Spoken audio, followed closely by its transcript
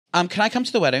Can I come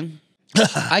to the wedding?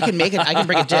 I can make it. I can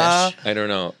bring a dish. I don't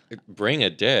know. Bring a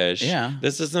dish. Yeah.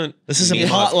 This isn't a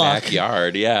potluck.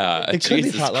 backyard. Yeah. It could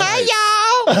be potluck. Hi,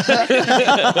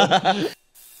 y'all.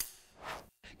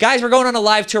 Guys, we're going on a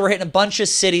live tour. We're hitting a bunch of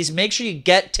cities. Make sure you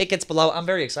get tickets below. I'm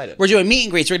very excited. We're doing meet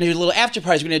and greets. We're going to do little after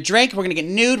parties. We're going to drink. We're going to get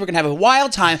nude. We're going to have a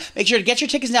wild time. Make sure to get your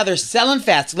tickets now. They're selling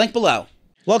fast. Link below.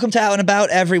 Welcome to Out and About,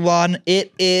 everyone.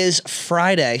 It is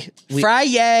Friday.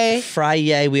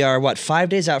 Friday. We are, 5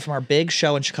 days out from our big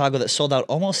show in Chicago that sold out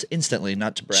almost instantly,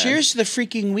 not to brag. Cheers to the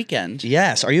freaking weekend.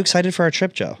 Yes. Are you excited for our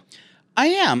trip, Joe? I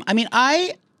am. I mean,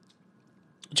 I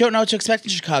don't know what to expect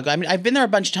in Chicago. I mean, I've been there a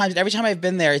bunch of times. Every time I've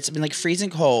been there, it's been like freezing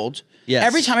cold. Yes.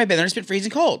 Every time I've been there, it's been freezing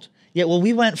cold. Yeah, well,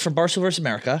 we went for Barcelona versus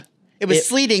America. It was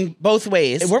sleeting both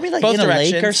ways. Were we like both in a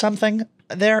directions. lake or something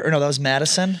there? Or no, that was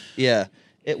Madison. Yeah.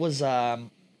 It was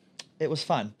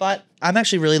fun. But I'm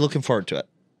actually really looking forward to it.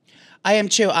 I am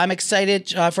too. I'm excited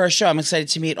for our show. I'm excited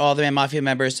to meet all the Mafia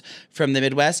members from the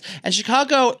Midwest. And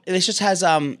Chicago, this just has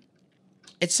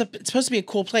it's supposed to be a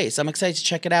cool place. I'm excited to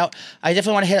check it out. I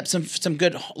definitely want to hit up some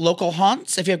good local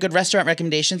haunts. If you have good restaurant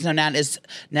recommendations, now Nana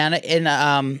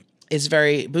is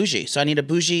very bougie, so I need a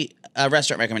bougie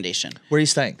restaurant recommendation. Where are you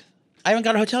staying? I haven't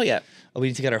got a hotel yet. Oh, we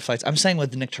need to get our flights. I'm staying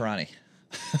with Nick Tarani.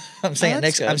 I'm staying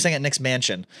at Nick's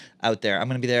mansion out there. I'm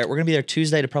gonna be there. We're gonna be there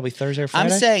Tuesday to probably Thursday or Friday.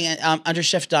 I'm staying under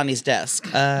Chef Donnie's desk.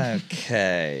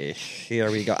 Okay, here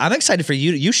we go. I'm excited for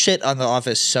you. You shit on The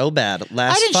Office so bad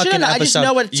last I didn't fucking shit on it. episode. I just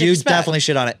know what to you expect. definitely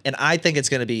shit on it, and I think it's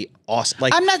gonna be awesome.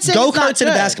 Like I'm not saying go it's not karts in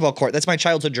a good. basketball court. That's my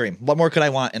childhood dream. What more could I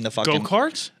want in the fucking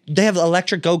Go-karts? They have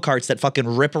electric go-karts that fucking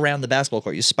rip around the basketball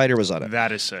court. Your spider was on it.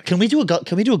 That is sick. Can we do a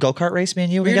go-kart race, me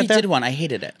and you? We when we already get there? did one. I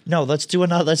hated it. No, let's do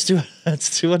another.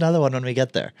 Let's do another one when we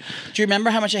get there. Do you remember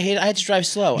how much I hated it? I had to drive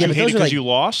slow. Yeah, You but hate those it are because like- you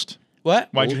lost? What?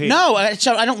 Why'd you hate No, I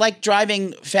don't like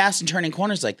driving fast and turning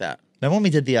corners like that. Remember when we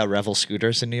did the Revel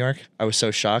scooters in New York? I was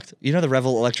so shocked. You know the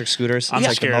Revel electric scooters? I'm It's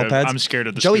like scared the of- mopeds? I'm scared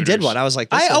of the Joey did scooters. one. I was like,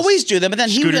 I always do them, but then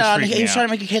he Scooters was freak me trying to out.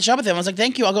 make me catch up with him. I was like,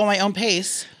 thank you, I'll go at my own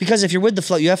pace. Because if you're with the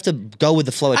flow, you have to go with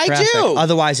the flow of I traffic. do.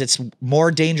 Otherwise, it's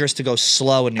more dangerous to go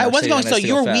slow in New I York was City going than it slow. is to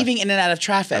You go were fast. weaving in and out of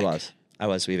traffic. I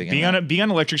was weaving in Being and on out. being on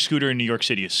an electric scooter in New York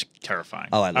City is terrifying.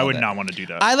 Oh, I love would it. not want to do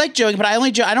that. I like doing it, but I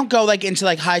don't go like into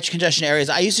like high congestion areas.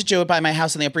 I used to do it by my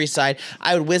house on the Upper East Side.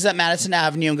 I would whiz up Madison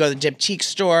Avenue and go to the Diptyque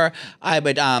store. I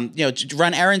would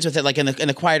run errands with it like in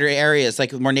the quieter areas,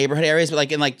 like more neighborhood areas, but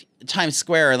like in like Times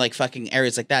Square and like fucking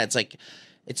areas like that. It's like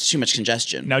it's too much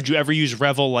congestion. Now, do you ever use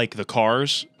Revel like the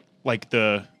cars? Like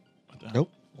the...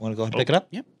 Nope. Want to go ahead and pick it up?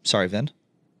 Yep. Sorry, Vin.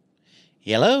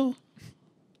 Hello?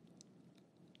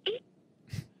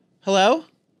 Hello?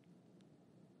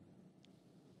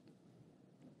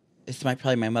 It's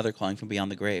probably my mother calling from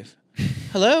beyond the grave.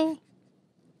 Hello?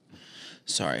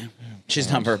 Sorry. She's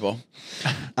nonverbal.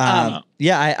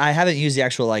 Yeah, I haven't used the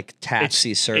actual like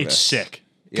taxi service. It's sick.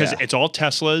 Because Yeah. it's all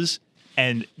Teslas,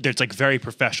 and it's like very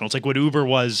professional. It's like what Uber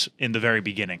was in the very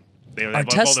beginning. They have all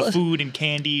Tesla- the food and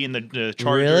candy and the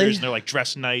chargers, Really? and they're like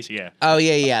dressed nice. Yeah. Oh,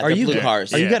 yeah. Are The you blue get-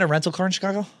 cars. Are you Yeah. getting a rental car in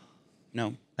Chicago?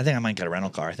 No. I think I might get a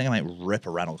rental car. I think I might rip a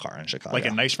rental car in Chicago. Like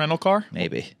a nice rental car?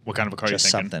 Maybe. What kind of a car Just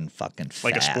are you thinking? something fucking fast.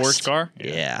 Like a sports car?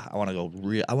 Yeah. I want to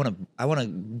go I want to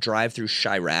drive through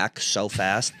Chirac so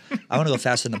fast. I want to go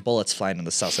faster than the bullets flying in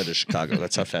the south side of Chicago.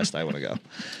 That's how fast I want to go.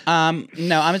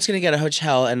 No, I'm just gonna get a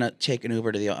hotel and take an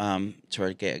Uber to the to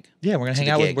our gig. Yeah, we're gonna hang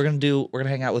the out gig. with we're gonna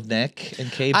hang out with Nick and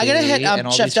KB. I gotta hit and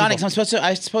all Chef these Donnie people. because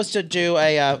I'm supposed to do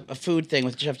a food thing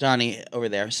with Chef Donnie over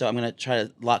there. So I'm gonna try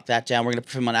to lock that down. We're gonna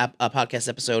film a podcast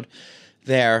episode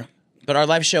there. But our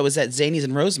live show is at Zany's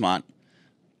in Rosemont.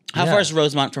 How Yeah. far is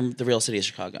Rosemont from the real city of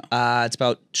Chicago? It's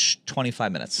about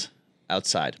 25 minutes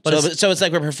outside. But So it's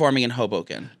like we're performing in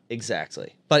Hoboken.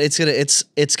 exactly. But it's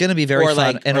gonna be very Or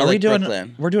fun. like- and or are we like doing?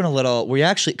 Brooklyn. We're doing a little. We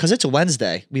actually because it's a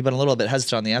Wednesday. We've been a little bit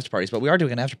hesitant on the after parties, but we are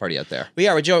doing an after party out there. We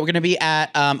are. We're going to be at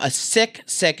a sick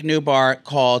new bar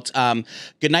called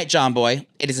Goodnight John Boy.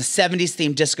 It is a 70s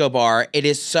themed disco bar. It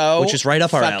is so Which is right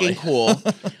up our fucking alley. cool.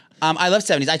 I love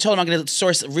 70s. I told him I'm going to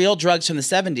source real drugs from the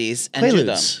 70s and do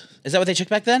them. Quaaludes. Is that what they took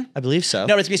back then? I believe so.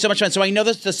 No, it's gonna be so much fun. So I know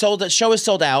that the show is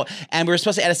sold out, and we were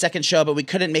supposed to add a second show, but we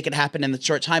couldn't make it happen in the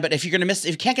short time. But if you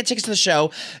can't get tickets to the show,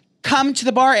 come to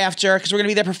the bar after because we're gonna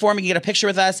be there performing. You get a picture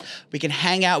with us. We can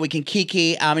hang out. We can kiki.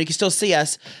 You can still see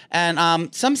us.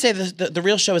 And some say the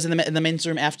real show is in the men's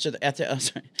room after. Oh,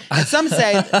 sorry. And some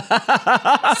say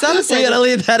we gotta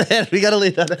leave that in. We gotta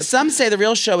leave that in. some say the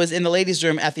real show is in the ladies'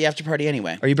 room at the after party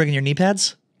anyway. Are you bringing your knee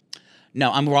pads?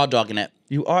 No, I'm raw dogging it.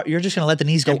 You are. You're just gonna let the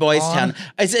knees go In Boys on? Town.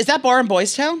 Is that bar in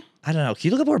Boys Town? I don't know. Can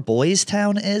you look up where Boys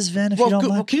Town is, Vin, if you don't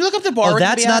mind? Can you look up the bar? Oh,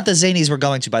 that's not the Zanies we're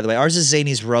going to, by the way. Ours is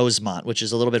Zanies Rosemont, which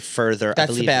is a little bit further, That's I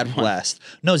believe, the bad one. west.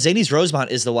 No, Zanies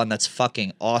Rosemont is the one that's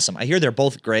fucking awesome. I hear they're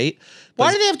both great.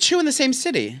 Why do they have two in the same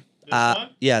city?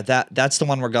 Yeah, that's the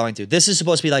one we're going to. This is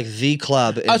supposed to be like the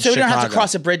club in Oh, so we don't have to Chicago.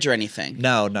 cross a bridge or anything.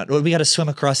 No, we got to swim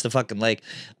across the fucking lake.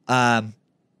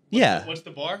 Yeah. What's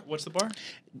the bar? What's the bar?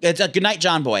 It's a Good Night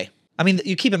John Boy. I mean,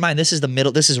 you keep in mind, this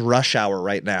is rush hour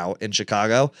right now in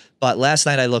Chicago. But last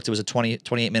night I looked, it was a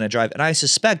 28-minute drive. And I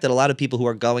suspect that a lot of people who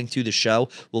are going to the show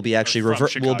will be actually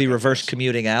reverse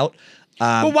commuting out.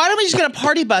 Well, why don't we just get a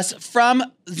party bus from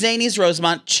Zanies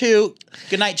Rosemont to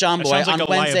Goodnight John Boy sounds like on a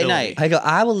Wednesday liability. night?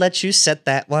 I will let you set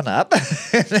that one up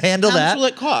and handle How that. much will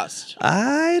it cost?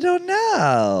 I don't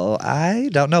know,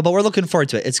 but we're looking forward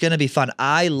to it. It's going to be fun.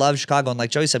 I love Chicago, and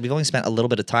like Joey said, we've only spent a little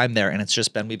bit of time there, and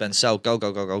we've been so go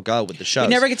with the shows.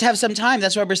 We never get to have some time.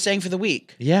 That's why we're staying for the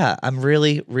week. Yeah, I'm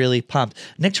really, really pumped.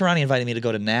 Nick Tarani invited me to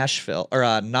go to Knoxville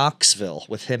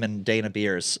with him and Dana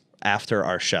Beers after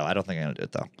our show. I don't think I'm going to do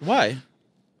it, though. Why?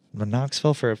 But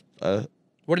Knoxville for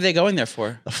What are they going there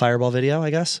for? a Fireball video, I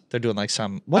guess. They're doing like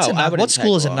some... I wouldn't what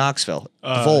school is in tag along. Knoxville?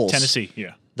 Vols. Tennessee,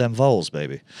 yeah. Them Vols,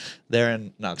 baby. They're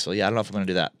in Knoxville. Yeah, I don't know if I'm going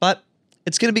to do that. But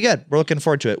it's going to be good. We're looking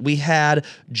forward to it. We have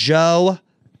Joe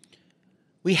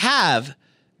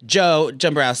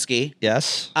Dombrowski,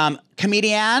 Yes.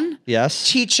 comedian, Yes.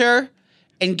 teacher,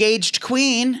 engaged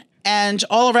queen, and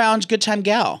all-around good time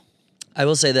gal. I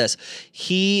will say this.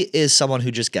 He is someone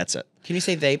who just gets it. Can you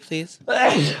say they, please?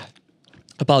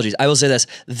 Apologies. I will say this.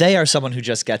 They are someone who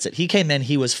just gets it. He came in.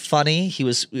 He was funny. He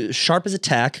was sharp as a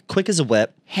tack, quick as a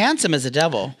whip, Handsome as a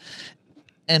devil.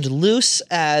 and loose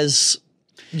as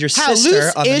your How sister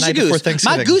loose on the is your night before goose?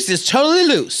 Thanksgiving. My goose is totally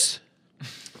loose.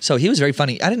 So he was very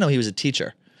funny. I didn't know he was a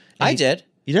teacher. And I did.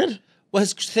 You did? Well,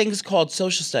 his thing is called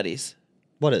social studies.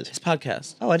 What is? His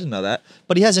podcast. Oh, I didn't know that.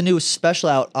 But he has a new special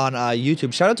out on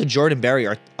YouTube. Shout out to Jordan Berry,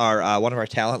 our one of our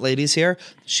talent ladies here.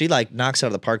 She like knocks it out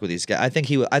of the park with these guys.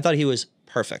 I thought he was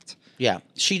perfect. Yeah,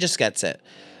 she just gets it.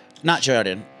 Not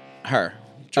Jordan. Her.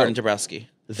 Jordan Dombrowski.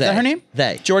 Is They. that her name?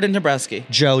 They. Jordan Dombrowski.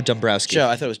 Joe Dombrowski. Joe,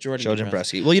 I thought it was Jordan. Joe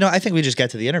Dombrowski. Well, I think we just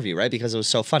get to the interview, right? Because it was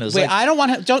so fun. It was Wait, like, I don't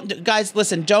want to. Don't guys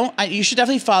listen. You should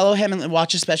definitely follow him and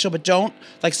watch his special, but don't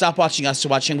stop watching us to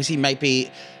watch him because he might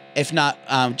be, if not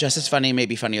just as funny,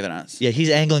 maybe funnier than us. yeah, he's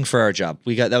angling for our job.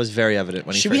 That was very evident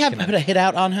when he Should first we came put in. a hit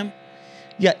out on him?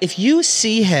 Yeah, if you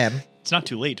see him It's not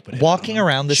too late to put it walking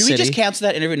around the Should city, we just cancel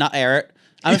that interview, not air it?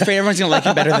 I'm afraid everyone's gonna like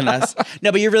him better than us.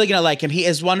 No, but you're really gonna like him. He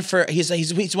is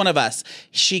he's one of us.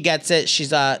 She gets it.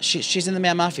 She's in the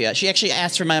Man Mafia. She actually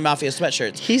asked for Man Mafia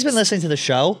sweatshirts. he's been listening to the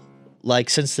show like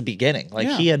since the beginning. Like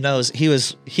Yeah. knows he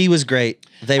was great.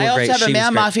 They were I also great. have She a was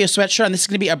Man great. Mafia sweatshirt, and this is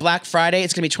gonna be a Black Friday.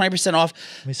 It's gonna be 20% off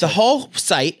the whole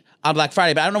site on Black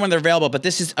Friday, but I don't know when they're available. But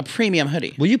this is a premium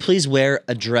hoodie. Will you please wear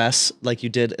a dress like you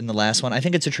did in the last one? I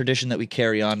think it's a tradition that we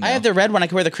carry on now. I have the red one. I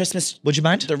can wear the Christmas. Would you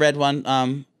mind? The red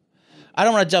one. I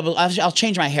don't want to double. I'll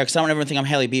change my hair because I don't want everyone to think I'm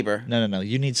Hailey Bieber. No.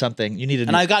 You need something. You need a new...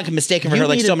 And I got mistaken for You her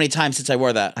like need so a- many times since I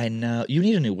wore that. I know. You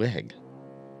need a new wig.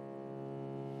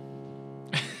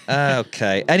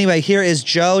 Okay. Anyway, here is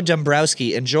Joe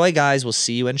Dombrowski. Enjoy, guys. We'll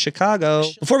see you in Chicago.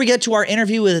 Before we get to our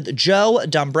interview with Joe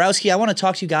Dombrowski, I want to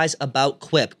talk to you guys about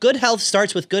Quip. Good health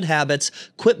starts with good habits.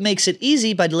 Quip makes it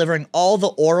easy by delivering all the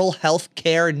oral health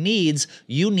care needs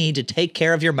you need to take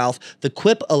care of your mouth. The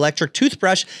Quip electric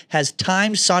toothbrush has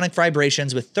timed sonic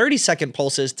vibrations with 30-second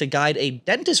pulses to guide a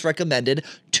dentist-recommended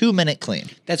 2-minute clean.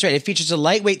 That's right. It features a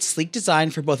lightweight, sleek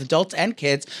design for both adults and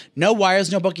kids. No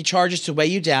wires, no bulky chargers to weigh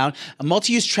you down. A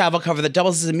multi-use travel cover that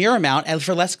doubles as a mirror mount and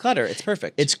for less clutter. It's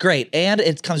perfect. It's great, and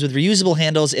it comes with reusable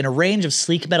handles in a range of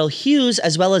sleek metal hues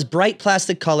as well as bright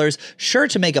plastic colors, sure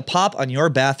to make a pop on your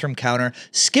bathroom counter.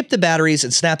 Skip the batteries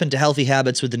and snap into healthy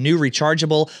habits with the new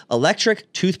rechargeable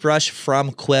electric toothbrush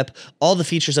from Quip. All the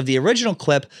features of the original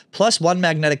Quip, plus one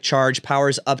magnetic charge,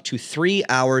 powers up to 3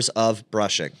 hours of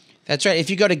brushing. That's right. If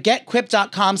you go to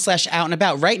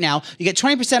getquip.com/outandAbout right now, you get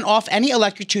 20% off any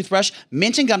electric toothbrush,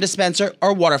 mint and gum dispenser,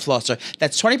 or water flosser.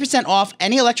 That's 20% off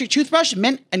any electric toothbrush,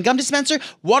 mint and gum dispenser,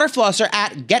 water flosser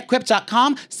at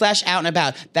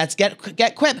getquip.com/outandAbout. That's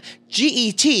getquip,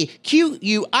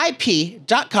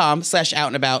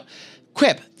 GETQUIP.com/outandAbout.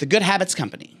 Quip, the good habits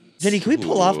company. Vinny, can we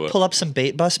pull up some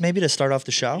bait bus maybe to start off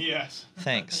the show? Yes.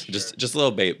 Thanks. Just a little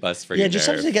bait bust for Yeah, your just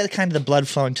nerve. something to get kind of the blood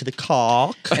flowing to the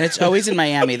cock. And it's always in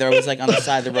Miami. They're always like on the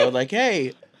side of the road, like,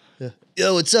 hey.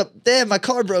 Yo, what's up? Damn, my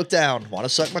car broke down. Want to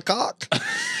suck my cock?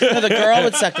 No, the girl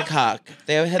would suck the cock.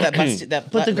 They always had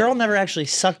But the girl never actually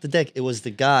sucked the dick. It was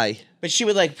the guy. But she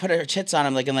would like put her tits on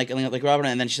him, like rubbing it,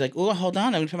 and then she's like, "Ooh, hold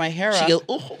on, I'm gonna put my hair She up." goes,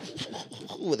 ooh,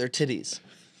 with her titties.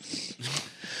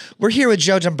 We're here with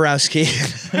Joe Dombrowski.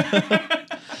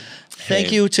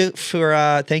 Thank you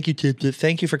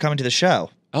for coming to the show.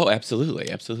 Oh, absolutely.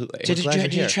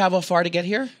 Did you travel far to get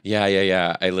here?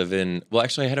 Yeah. I live in, well,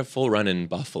 actually, I had a full run in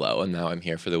Buffalo, and now I'm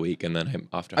here for the week, and then I'm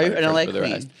off to Hartford LA for the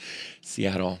queen? rest.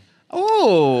 Seattle.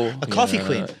 Oh, A coffee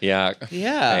queen. Yeah.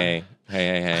 Yeah.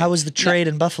 Hey. How was the trade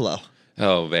in Buffalo?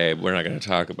 Oh, babe, we're not going to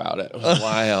talk about it. It was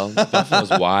wild.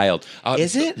 Buffalo's wild.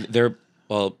 Is it?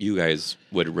 Well, you guys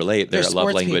would relate. Their They're love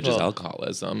sports language is people.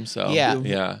 alcoholism. So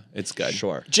Yeah. it's good.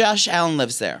 Sure. Josh Allen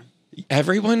lives there.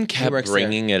 Everyone kept works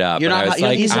bringing it up. You're and not- I was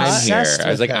like, he's I'm here. obsessed I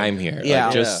was with like, him. I'm here. Yeah.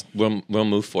 Like, just we'll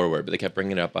move forward. But they kept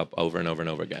bringing it up over and over and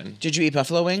over again. Did you eat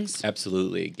buffalo wings?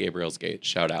 Absolutely. Gabriel's Gate.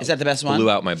 Shout out. Is that the best one? Blew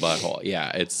out my butthole.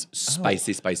 Yeah. It's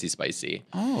spicy.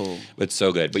 Oh. It's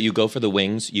so good. But you go for the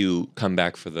wings, you come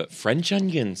back for the French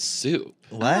onion soup.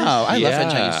 Wow. I love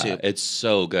French onion soup. It's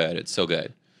so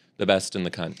good. The best in the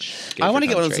country. I want to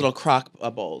get one of those little crock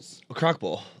bowls. A crock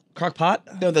bowl. Crock pot?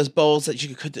 No, those bowls that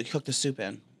you could cook the soup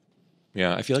in.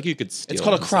 Yeah, I feel like you could steal It's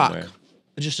called a them crock. somewhere.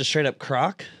 Just a straight up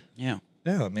crock? Yeah.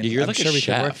 Yeah, I mean, You're I'm like sure a we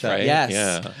could work chef, that. right? Yes.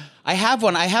 Yeah. I have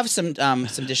one. I have some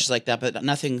dishes like that, but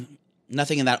nothing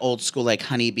in that old school like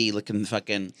honeybee looking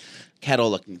fucking kettle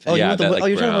looking thing. Oh, Yeah, you're that, like,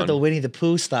 talking about brown. the Winnie the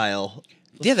Pooh style.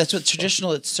 Yeah, that's what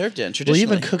traditional it's served in. Well, Traditionally. you've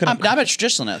been cooking up- I'm a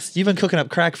traditionalist. You've been cooking up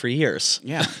crack for years.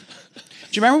 Yeah.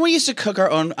 Do you remember when we used to cook our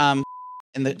own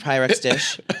in the Pyrex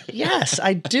dish? Yes,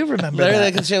 I do remember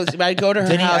Literally, that. I'd go to her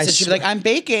Vinny, house I and she'd be swear- like, "I'm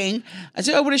baking." I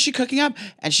said, "Oh, what is she cooking up?"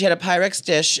 And she had a Pyrex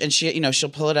dish, and she'll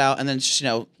pull it out, and then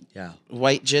Yeah.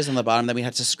 white jizz on the bottom. Then we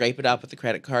had to scrape it up with the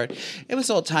credit card. It was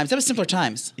old times. That was simpler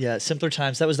times. Yeah, simpler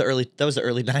times. That was the early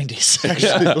 90s,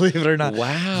 actually, believe it or not.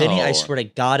 Wow. Vinny, I swear to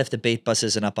God, if the bait bus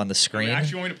isn't up on the screen.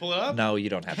 Actually, want me to pull it up? No, you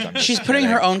don't have to. I'm just She's putting kidding.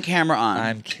 her own camera on.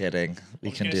 I'm kidding.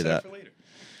 We can Gonna do set it that. for later.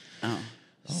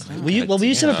 We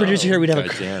used to have a producer here. We'd have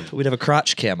Goddamn. we'd have a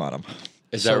crotch cam on him.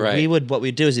 Is that right? What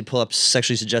we'd do is he'd pull up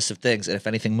sexually suggestive things, and if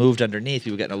anything moved underneath,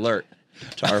 we would get an alert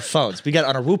to our phones. We got it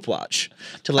on our Whoop watch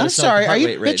to let I'm us know. if sorry. the Are heart you,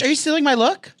 rate bitch? ranged. Are you stealing my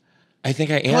look? I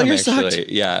think I am, Oh, you're actually. sucked.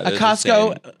 Yeah. A they're the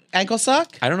Costco same. ankle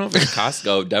sock, I don't know if it's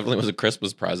Costco. Definitely was a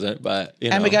Christmas present, but,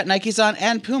 and we got Nikes on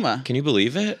and Puma. Can you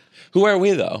believe it? Who are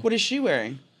we, though? What is she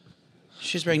wearing?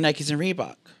 She's wearing Nikes and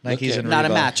Reebok. Nikes and Not a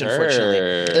Reebok. match,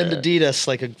 unfortunately. And Adidas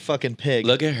like a fucking pig.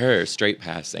 Look at her, straight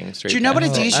passing. Do you know what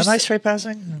passing. Adidas Am used I to- straight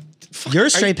passing? You're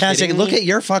straight passing. kidding Look me? at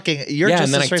your fucking. You're Yeah, just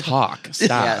and then a I straight. talk.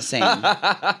 Stop. Yeah, same.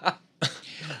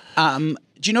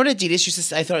 Do you know what Adidas used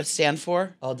to? I thought it stand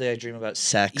for. All day I dream about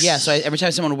sex. Yeah. So every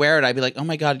time someone would wear it, I'd be like, "Oh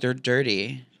my god, they're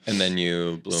dirty." And then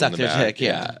you blew Suck in the their back. dick.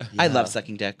 Yeah. I love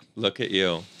sucking dick. Look at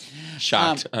you.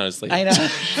 Shocked, honestly. I know.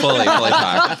 fully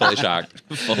shocked.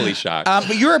 Fully shocked.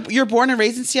 But you're born and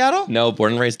raised in Seattle. No,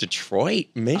 born and raised Detroit,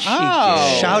 Michigan.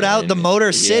 Oh. Shout out the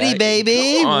Motor City,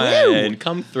 baby. Come on, Woo.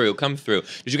 come through.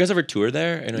 Did you guys ever tour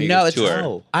there? I know you No, guys it's tour.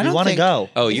 Oh, I don't want to think- go.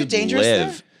 Oh, Is you it dangerous live.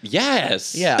 there?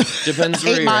 Yes. Yeah. Depends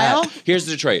where 8 you're Mile? at. Here's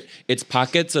Detroit. It's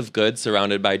pockets of good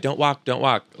surrounded by don't walk.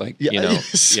 Like Yeah, you know.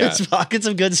 Yeah. it's pockets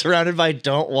of good surrounded by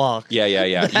don't walk. Yeah.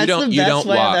 That's You don't the best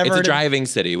way I've walk. ever It's a heard of- driving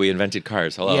city. We invented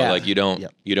cars. Hello. Yeah. Like you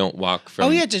don't walk from Oh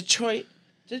yeah, Detroit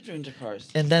did bring to cars.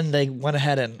 And then they went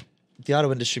ahead and the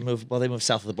auto industry moved. Well, they moved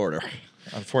south of the border,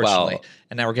 unfortunately, Well-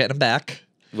 and now we're getting them back.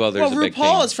 Well, there's Well, a big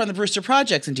RuPaul thing. is from the Brewster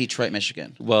Projects in Detroit,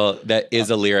 Michigan. Well, that is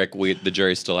a lyric. The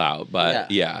jury's still out, but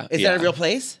yeah. Is that a real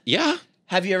place? Yeah.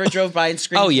 Have you ever drove by and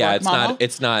screamed? Oh yeah, "Fork,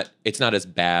 it's Mama"? not as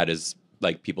bad as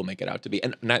like people make it out to be.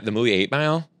 And not the movie 8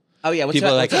 Mile. Oh yeah. What's People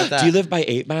that, are like, what's about do you that? live by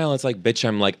 8 Mile? It's like, bitch,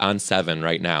 I'm like on 7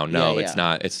 right now. No, Yeah, it's yeah.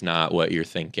 not. It's not what you're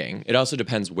thinking. It also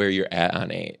depends where you're at on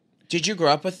 8. Did you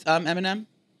grow up with Eminem?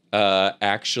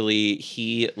 Actually,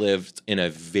 he lived in a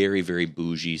very, very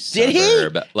bougie Did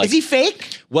suburb. he? Like, Is he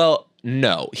fake? Well,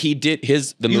 no. He did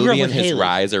the You grew up movie and with his Haley.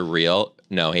 rise are real.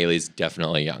 No, Haley's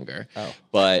definitely younger. Oh.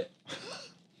 But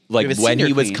like have a when senior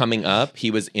he was queen. coming up,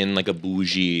 he was in like a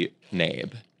bougie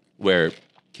nabe where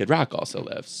Kid Rock also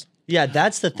lives. Yeah,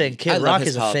 that's the thing. I Kid love Rock his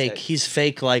is a fake. politics. He's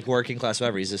fake, like working class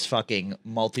whatever. He's this fucking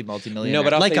multi-millionaire. No,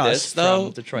 but I'll like say us this though,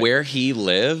 from Detroit. where he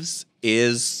lives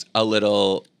is a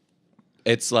little.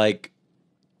 It's like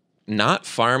not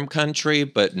farm country,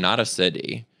 but not a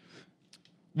city.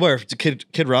 Where Kid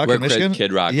Rock Where in Michigan?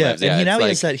 Kid Rock yeah, lives. and Yeah, he it's now he like-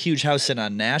 has that huge house in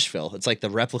Nashville. It's like the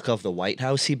replica of the White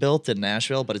House he built in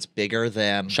Nashville, but it's bigger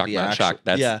than Shock, the not actual, shock.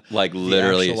 That's yeah, like the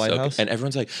literally actual White so. House. And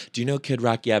everyone's like, "Do you know Kid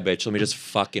Rock?" Yeah, bitch. Let me just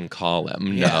fucking call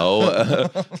him. No,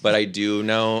 but I do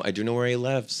know. I do know where he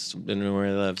lives. I know where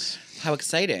he lives. How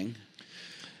exciting!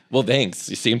 Well, thanks.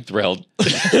 You seem thrilled.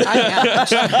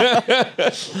 I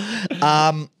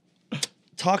am.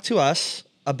 Talk to us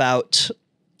about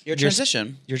Your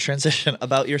transition. Your transition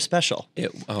about your special.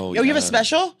 Oh, you have a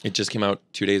special? It just came out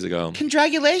 2 days ago.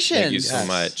 Congratulations. Thank you so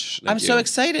much. I'm so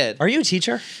excited. Are you a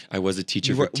teacher? I was a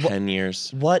teacher for 10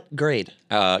 years. What grade?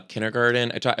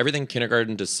 Kindergarten. I taught everything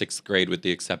kindergarten to 6th grade with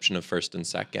the exception of 1st and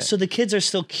 2nd. So the kids are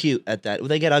still cute at that.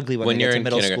 They get ugly when they you're get to in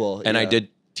middle kindergarten. school. And yeah. I did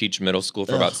teach middle school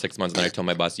for about 6 months, and then I told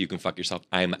my boss, "You can fuck yourself.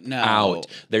 I'm No. out."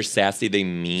 They're sassy. They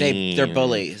mean. They're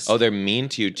bullies. Oh, they're mean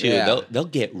to you too. Yeah. They'll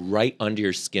get right under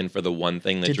your skin for the one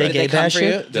thing that Did you're. they gay come bash for you?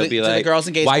 you? They'll be do like, the girls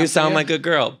and gays "Why come you for sound you? like a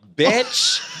girl,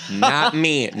 bitch? Not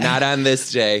me. Not on this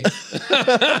day."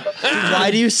 Why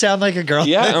do you sound like a girl?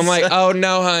 Yeah, I'm like, "Oh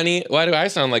no, honey. Why do I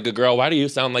sound like a girl? Why do you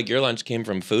sound like your lunch came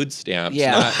from food stamps?"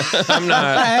 Yeah. I'm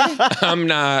not. Okay. I'm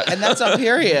not. And that's on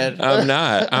period.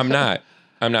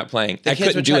 I'm not playing. I kids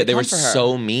couldn't would do try it. to They were come for her.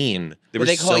 so mean. They were Would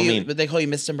they call so you? mean. Would they call you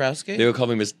Miss Dombrowski? They would call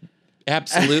me Miss.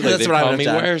 Absolutely, That's they what I call would've me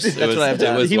done. worse. That's what I've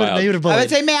done. It was He would wild. have I bullied. would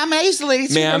say, "Ma'am, I used to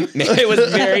ladies." Ma'am, it was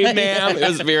very ma'am. It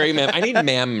was very ma'am. I need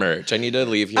ma'am merch. I need to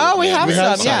leave here. Oh, with we ma'am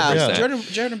have merch. some. Yeah,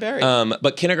 100%. Jordan Berry.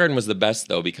 But kindergarten was the best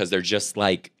though because they're just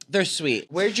like They're sweet.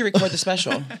 Where did you record the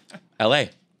special?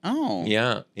 L.A. Oh,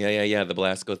 Yeah. The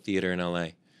Blasco Theater in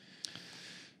L.A.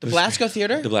 the Blasco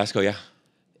Theater. The Blasco, yeah.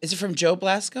 Is it from Joe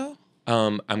Blasco?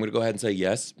 I'm gonna go ahead and say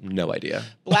yes. No idea.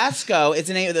 Blasco is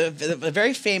the name of the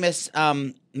very famous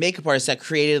makeup artist that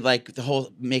created like the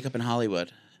whole makeup in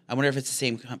Hollywood. I wonder if it's the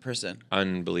same person.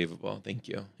 Unbelievable. Thank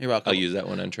you. You're welcome. I'll use that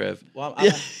one on Triv. Well,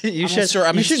 Yeah, you should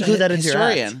include that into your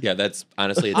historian. act. Yeah, that's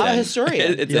honestly. It's I'm a in.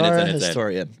 historian. It's You in. are It's a in. It's in.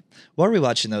 historian. What were we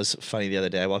watching those funny the other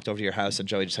day? I walked over to your house and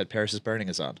Joey just had Paris is Burning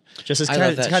is on. Just as I kind love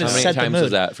of, that to kind show. of How many set the times mood.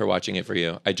 was that for watching it for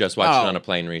you? I just watched it on a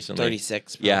plane recently.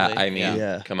 36. Yeah, probably. I mean,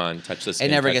 Yeah. come on, touch the It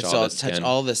skin. never touch gets all to the touch skin.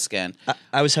 all the skin.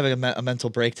 I was having a mental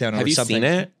breakdown Have over you something. seen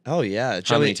it? Oh yeah, How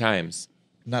Joey. many times?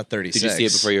 Not 36. Did you see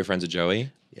it before you were friends with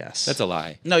Joey? Yes. That's a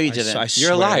lie. No, you didn't. I You're a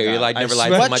swear liar. to You God. lied. I Never lied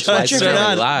swear- so much. What's your lies,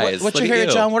 favorite? lies. What's Look your at favorite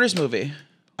you. John Waters movie?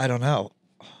 I don't know.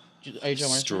 Are you John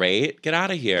Waters? Straight. Get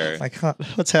out of here. My God,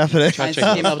 what's happening? Mine's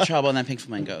Female Trouble and then Pink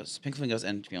Flamingos. Pink Flamingos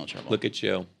and Female Trouble. Look at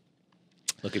you.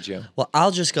 Look at you. Well,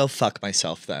 I'll just go fuck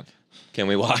myself then. Can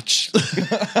we watch?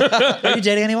 Are you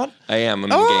dating anyone? I am.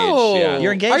 I'm Oh, engaged. Yeah.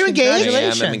 You're engaged. Are you engaged? I am.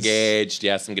 Congratulations. I'm engaged.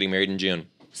 Yes, I'm getting married in June.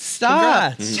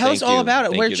 Stop. Congrats. Tell us Thank all you. about it.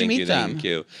 Thank Where'd you meet you, them? Thank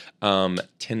you.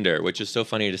 Tinder, which is so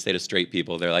funny to say to straight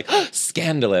people. They're like,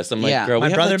 scandalous. I'm like, Yeah. girl, My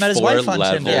we brother have met like his 4 wife on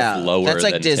levels Tinder. Yeah, lower that's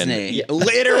like than Disney. Tinder. Yeah,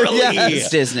 literally. Yeah, it's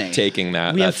Disney. Taking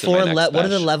that. We have that's in my 4 next What are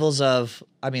the batch. levels of?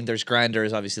 I mean, there's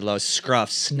grinders, obviously low,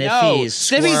 scruffs, No, sniffies.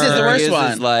 sniffies is the squirts. worst This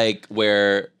one. is like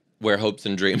where hopes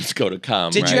and dreams go to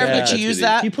come. Did right? you ever Yeah. did you That's use easy.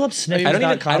 that? You pull up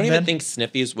sniffies.com. I don't even then? think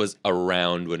Sniffies was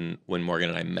around when Morgan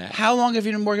and I met. How long have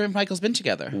you and Morgan Michael's been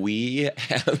together? We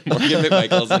have Morgan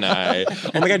McMichaels and I.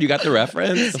 Oh my God, you got the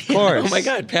reference? Of course. Oh my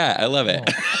God, Pat, I love it.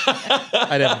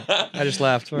 I didn't. I just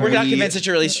laughed. We're not We- convinced that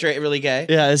you're really straight, really gay.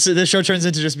 Yeah, so this show turns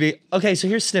into just be okay. So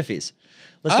here's sniffies.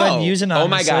 Let's go ahead and Oh. use Oh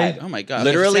anonymously. my God. Oh my God.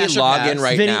 Literally Flash your log pass. in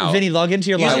right Vinny, now. Vinny, log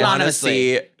into your Use login. I want to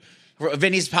anonymously. see.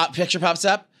 Vinny's picture pops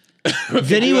up.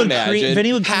 Vinny you would imagine?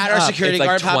 Vinny would Pat, come our up. security It's like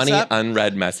guard pops 20 up.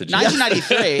 unread messages.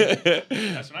 1993.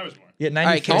 That's when I was born. Yeah, right,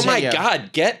 93. Oh my Continue.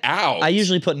 God, get out. I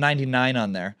usually put 99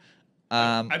 on there.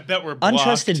 I bet we're blocked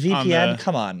Untrusted on VPN. the-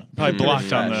 Come on. Probably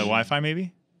blocked on the Refresh. Wi-Fi,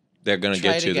 maybe. They're going to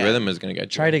Try get it you. The again. rhythm is going to get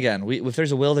you. Try it again. If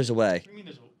there's a will, there's a way. I mean,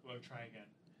 we'll try again.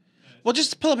 Well,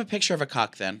 just pull up a picture of a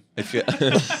cock then. If you,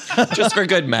 just for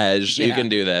good measure, you Yeah. can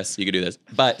do this. You can do this.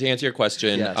 But to answer your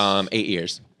question, Yes. 8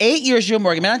 years. 8 years, you and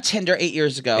Morgan met on Tinder 8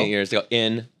 years ago. 8 years ago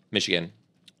in Michigan.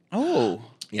 Oh.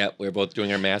 Yep, we were both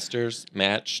doing our masters,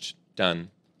 matched, done.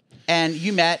 And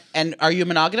you met, and are you a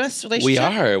monogamous relationship?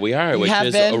 We are, You which have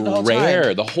is been the whole rare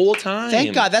time. the whole time.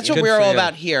 Thank God. That's what Good we're for all you.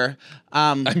 about here.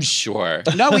 I'm sure.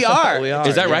 No, we are. We are.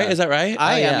 Is that yeah. right? Is that right?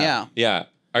 I Oh, am, yeah. yeah. yeah.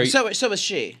 Are you, So was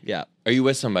she. Yeah. are you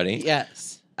with somebody?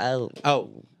 Yes. Oh. Oh,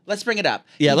 let's bring it up.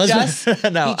 Yeah, He let's- just,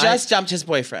 no, he just dumped his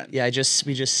boyfriend. Yeah. We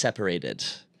just separated.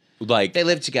 Like, They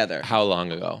lived together. how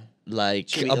long ago? Like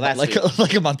Should we- a, last like, week.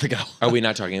 like a month ago. Are we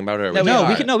not talking about it? Or are No, we No, are.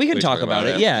 we can We talk talk about about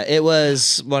it. it. Yeah, it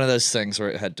was one of those things where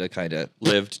it had to kind of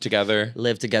lived together?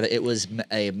 live together. It was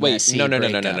a Wait, messy no.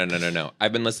 breakup.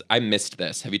 I've been I missed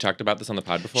this. Have you talked about this on the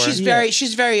pod before? She speaks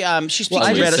Well, in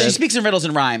I riddles. just- She speaks in riddles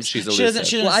and rhymes. She's She doesn't. elusive.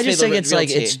 She doesn't Well, I just say think the it's real like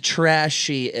tea. it's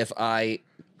trashy if I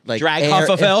like Drag air, off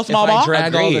of if filth, I mama?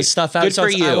 drag all Agreed. this stuff out. Good so for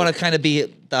I you. want to kind of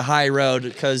be the high road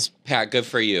because Pat, good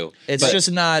for you. it's But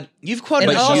just not. You've quoted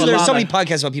And But also, you- there's so Mama. many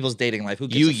podcasts about people's dating life. Who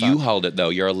gives you a fuck? you hauled it though.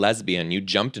 You're a lesbian. You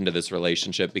jumped into this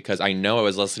relationship because I know I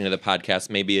was listening to the podcast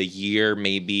maybe a year,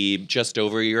 maybe just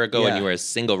over a year ago, Yeah. and you were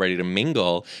single, ready to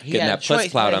mingle, He getting had that puss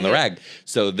choice, cloud right on the here. reg.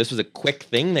 So this was a quick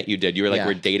thing that you did. You were like, Yeah.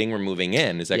 we're dating, we're moving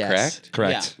in. Is that Yes, correct?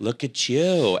 Correct. Look at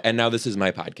you. And now this is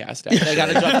my podcast. I Actually.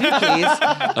 gotta drop you, please.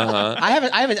 Uh-huh. I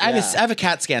have a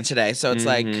CAT scan today, so it's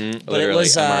like Mhm. But it Literally,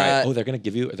 was, MRI. Oh, they're gonna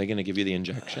give you. Are they gonna give you the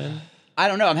injection? I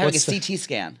don't know. I'm having What's a CT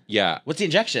scan. Yeah. What's the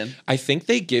injection? I think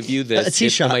they give you this. A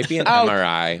T-shot. It might be an Oh,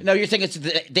 MRI. No, you're thinking it's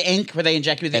the ink where they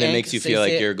inject you with the And it ink. makes you so feel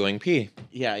like see it? you're going pee.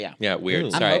 Yeah. Yeah, weird. Ooh.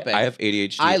 I'm Sorry, hoping. I have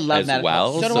ADHD I love as medical.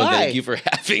 well. So do so I. thank you for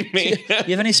having me. You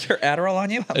have any spare Adderall on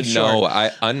you? I'm No, sure.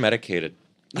 I unmedicated.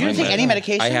 You don't take any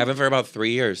medication? I haven't for about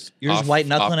 3 years. You're just white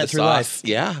knuckling off it the through sauce.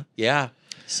 life. Yeah.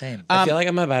 Same. I feel like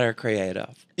I'm a better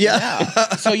creative.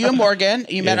 yeah. So you and Morgan,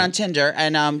 you met Yeah. on Tinder,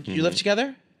 and you live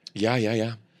together. Yeah.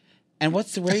 And where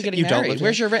are you getting You don't married? live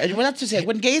Where's your? Well, that's to say,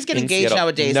 when gays get In engaged Seattle.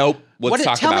 nowadays. Nope. Let's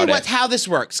talk tell about me it. how this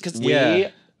works, because Yeah.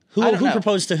 Who I don't know.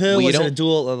 proposed to who? We Was it a don't-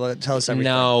 duel? Tell us everything.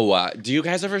 No. Do you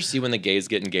guys ever see when the gays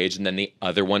get engaged and then the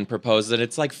other one proposes and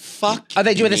it's like, fuck. Are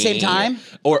they doing it at the me. same time?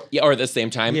 Or at the same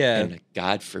time? Yeah. And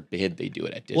God forbid they do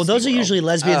it at Disney Well, those are World. usually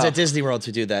lesbians Oh. at Disney World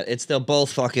who do that. It's they'll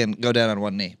both fucking go down on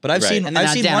one knee. But I've Right. seen And then I've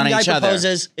not seen down one on guy each other.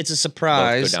 proposes. It's a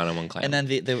surprise. Both go down on one clam. And then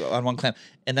the on one clam,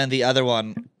 and then the other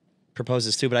one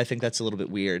proposes too. But I think that's a little bit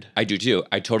weird. I do too.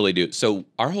 I totally do. So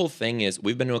our whole thing is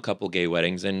we've been to a couple gay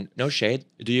weddings and no shade.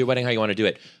 Do your wedding how you want to do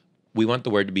it. We want the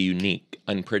word to be unique,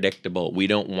 unpredictable. We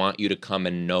don't want you to come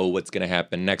and know what's going to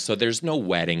happen next. So there's no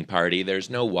wedding party. There's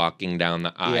no walking down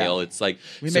the aisle. It's like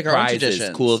We make our own surprises,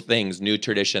 traditions. cool things, new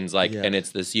traditions. Like, Yeah. and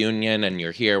it's this union and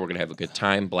you're here. We're going to have a good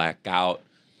time, black out.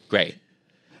 Great.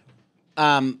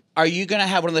 Are you gonna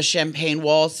have one of the champagne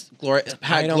walls, glory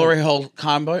don't- glory hole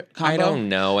combo? I don't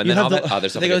know. And You then have all the- that other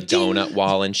stuff, they like a go, donut ding.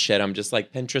 wall and shit. I'm just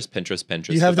like,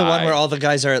 Pinterest. You have the one goodbye. where all the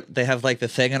guys they have like the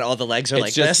thing and all the legs are It's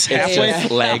like just, this it's halfway.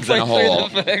 just legs and a halfway hole.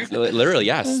 through the thing. Literally,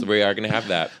 yes, we are going to have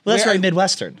that. Well, that's Where- very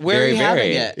Midwestern. Where Very, are you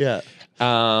having very. it? Yeah.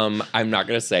 I'm not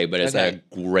going to say, but it's Okay.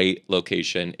 a great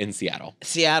location in Seattle.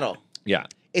 Seattle. Yeah.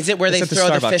 Is it where It's they at the throw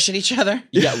the Starbucks. fish at each other?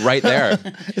 Yeah, right there.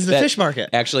 It's the fish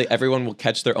market. Actually, everyone will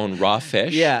catch their own raw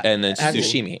fish. Yeah. And then Actually.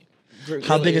 sushimi.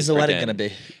 How big is the wedding Freaking- going to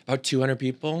be? About 200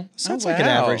 people. Sounds Oh, like an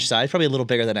wow. average size. Probably a little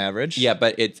bigger than average. Yeah,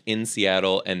 but it's in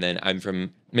Seattle, and then I'm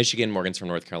from Michigan. Morgan's from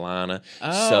North Carolina.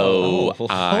 Oh. So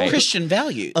I Christian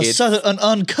values. A southern, an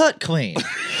uncut queen.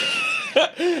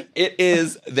 It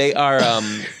is. They are.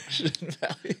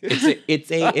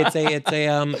 It's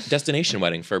a destination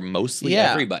wedding for mostly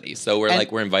Yeah. everybody. So And-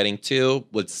 we're inviting two.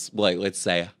 Let's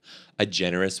say a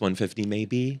generous 150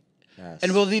 maybe.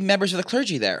 And will there be members of the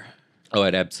clergy there? Oh,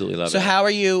 I'd absolutely love So it. how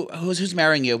are you? Who's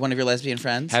marrying you? One of your lesbian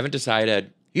friends? Haven't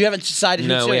decided. You haven't decided who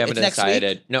No, to? we haven't it's next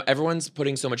decided. week? No, everyone's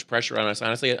putting so much pressure on us.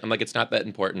 Honestly, I'm like, it's not that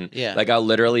important. Yeah. Like, I'll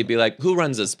literally be like, "Who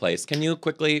runs this place? Can you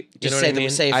quickly Just you know say what I the mean?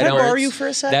 safe I don't. words. Borrow you for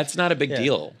a sec? That's not a big Yeah.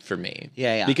 deal for me.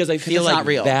 Yeah. Because I 'Cause feel it's like not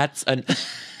real. that's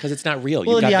because it's not real. Well,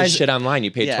 You in got the this eyes- shit online.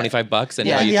 You paid Yeah. $25, and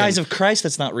Yeah. now In you the can, eyes of Christ,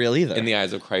 that's not real either. in the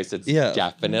eyes of Christ, it's Yeah.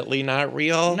 definitely not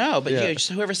real. No, but Yeah.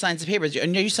 whoever signs the papers,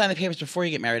 and you sign the papers before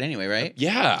you get married anyway, right?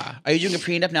 Yeah. Are you doing a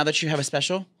prenup now that you have a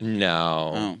special?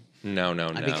 No. Oh. No.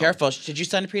 I'd be careful. Did you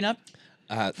sign a prenup?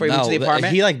 Before you went to the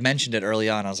apartment? He like mentioned it early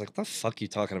on. I was like, "What the fuck you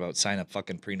talking about? Sign up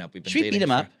fucking prenup. We've been Should we dating beat him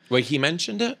for-" up? Wait, he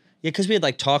mentioned it. Yeah, because we had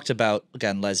like talked about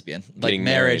again lesbian, like Getting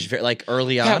marriage, married. like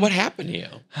early on. Yeah. What happened to you?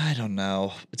 I don't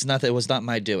know. It's not that it was not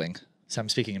my doing. So I'm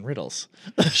speaking in riddles.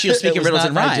 She was speaking It was riddles not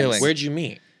and my rhymes. doing. Where'd you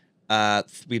meet?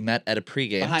 We met at a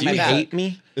pregame. Behind Do my you back. hate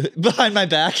me? Behind my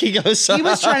back, he goes. He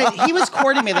was trying to. He was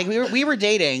courting me. Like we were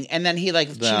dating, and then he like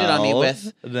cheated on me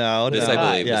with. No. This I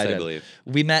believe. Yeah, This I did. believe.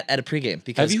 We met at a pregame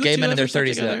because Have you gay two men in their ever slept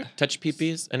 30s. together? Touch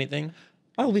peepees? Anything?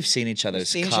 Oh, we've seen each other's.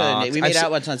 Seen each other. cocks. We made I've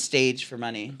out once on stage for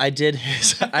money. I did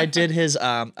his. I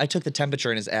took the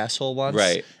temperature in his asshole once.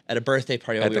 Right. At a birthday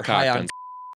party while At we the were high cock on. on.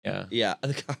 Yeah. Yeah.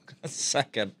 A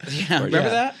second. Yeah, remember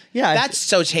that? Yeah. That's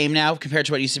so tame now compared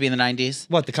to what used to be in the 90s.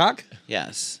 What, the cock?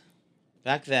 Yes.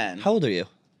 Back then. How old are you?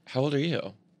 How old are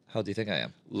you? How old do you think I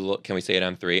am? Look, can we say it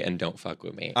on 3 and don't fuck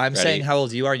with me? I'm Ready? saying how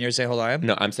old you are, and you're saying how old I am?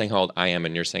 No, I'm saying how old I am,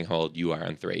 and you're saying how old you are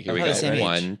on 3. Here we probably go. the same age.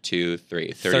 1, 2,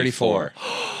 3. 34.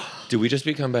 Did we just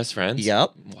become best friends?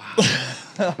 Yep.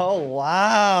 Wow. Oh,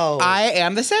 wow. I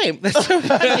am the same. That's so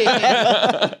funny.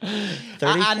 Now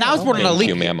I was born on a Thank leap.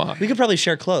 you, Mama. We could probably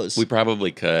share clothes. We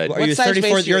probably could. Are What you size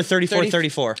 34? waist You're you? 34, 30?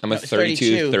 34. I'm a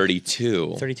 32.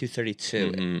 32. 32,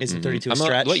 32. Mhm, Isn't mhm. 32 a I'm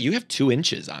stretch? What, you have 2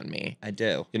 inches on me. I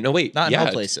do. No, wait. Not in yeah, all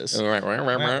it's- places.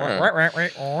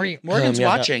 Morgan's Yeah.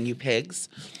 watching, you pigs.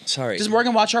 Sorry. Does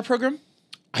Morgan watch our program?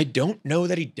 I don't know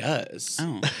that he does.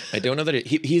 Oh. I don't know that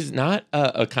he's not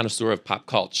a connoisseur of pop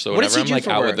culture. So What does whenever he I'm do like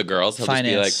for out work? with the girls, he'll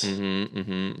Finance. just be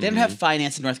like, They don't have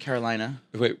finance in North Carolina.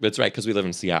 Wait, that's right, because we live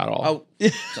in Seattle. Oh,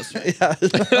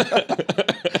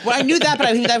 well, I knew that, but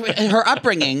I knew that her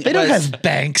upbringing. They don't was, have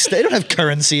banks. They don't have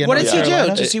currency. In What North does he do?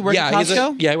 Carolina. Does he work at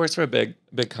Costco? he works for a big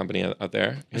company out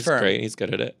there. He's firm. great. He's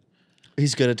good at it.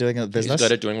 He's good at doing a business. He's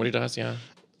good at doing what he does. Yeah,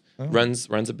 runs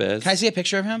a biz. Can I see a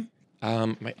picture of him?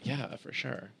 Yeah, for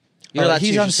sure. You're allowed to He's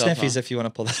use on your cell Sniffies phone. if you want to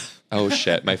pull that. Oh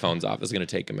shit, my phone's off. It's gonna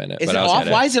take a minute. Is but it I'll off? get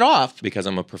it. Why is it off? Because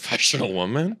I'm a professional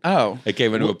woman. Oh. I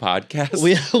came into a podcast.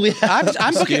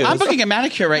 I'm booking a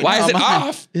manicure right Why now. is it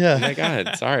off? Yeah. Oh my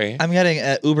god, sorry. I'm getting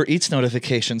an Uber Eats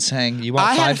notification saying you want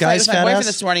I had Five a fight Guys with my fat boyfriend ass.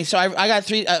 this morning, so I got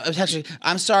 3. Actually,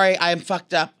 I'm sorry, I am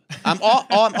fucked up. I'm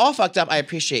all fucked up. I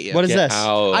appreciate you. What is Get this?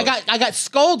 out. I got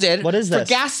scolded What is for this?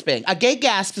 gasping. A gay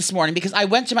gasp this morning because I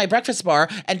went to my breakfast bar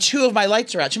and 2 of my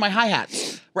lights are out. 2 of my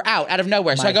hi-hats were out of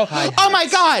nowhere. So My I go, hi-hats. oh my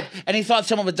God. And he thought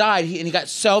someone would die and he got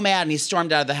so mad and he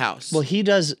stormed out of the house. Well, he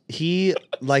does. He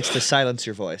likes to silence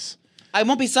your voice. I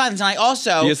won't be silenced. And I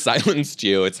also... He has silenced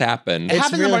you. It's happened. it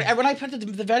happened in the really- morning. And when I put the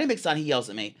Vedi mix on, he yells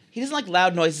at me. He doesn't like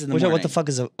loud noises in the morning. What the fuck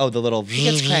is a? Oh, the little. He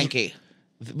gets cranky.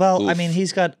 Well, I Oof. mean,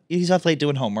 he's off late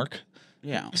doing homework,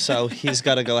 Yeah. so he's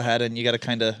got to go ahead and you got to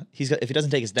kind of. If he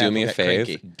doesn't take his nap, Do me he'll a get fave.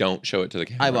 cranky. Don't show it to the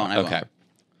camera. I won't. Okay.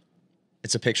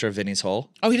 It's a picture of Vinny's hole.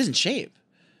 Oh, he doesn't shave.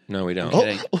 No, we don't.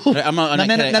 Kidding. I'm not No,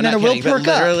 kidding. no, I'm no, not we'll kidding, but perk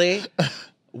up. literally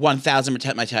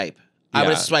 1,000% my type. I would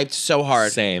Yeah. have swiped so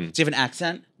hard. Same. Do you have an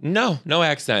accent? No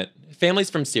accent. Family's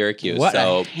from Syracuse. What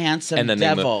so, a handsome and then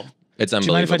devil. It's you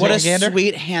mind if I unbelievable. What a Take a gander?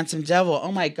 sweet, handsome devil.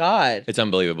 Oh my God. It's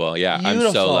unbelievable. Yeah, I'm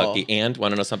Beautiful. so lucky. And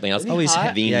want to know something else? Isn't he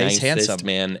hot? the yeah, he's nicest handsome.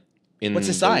 man in What's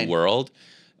the his sign? world.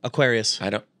 Aquarius. I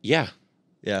don't. Yeah.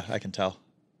 Yeah, I can tell.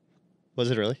 Was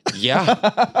it really?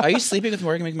 Yeah. Are you sleeping with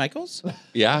Morgan McMichaels?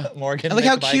 Yeah. Morgan. And look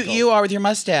how cute you are with your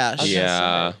mustache.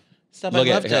 Yeah. Stop, Look I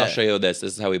at. loved Here, I'll it. show you this.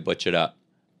 This is how we butch it up.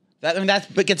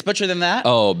 That gets butcher than that?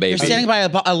 Oh, baby. You're standing by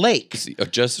a lake.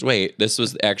 Just wait. This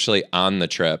was actually on the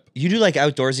trip. You do like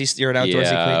outdoorsy. You're an outdoorsy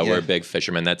Yeah, queen. we're big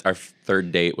fishermen. That's our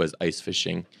third date was ice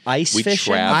fishing. Ice we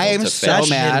fishing? traveled I am to so fish.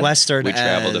 mad. Midwestern. We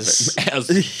traveled as... as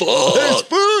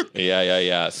fuck.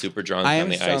 Yeah. Super drunk I on am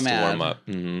the so ice mad. to warm up.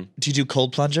 hmm Do you do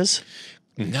cold plunges?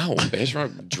 No, bitch, we're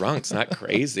drunk. It's not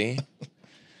crazy.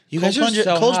 You guys are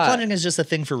so cold hot. plunging is just a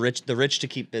thing for the rich to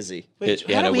keep busy. Wait,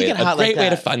 Yeah, how do we get hot a great like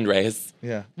way to that? fundraise.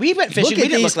 Yeah. We went fishing. We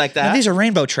didn't look like Now, that. these are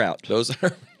rainbow trout. Those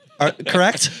are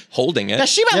Correct? holding it. Now,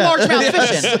 she went largemouth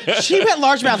fishing. She went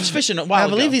largemouth fishing a while I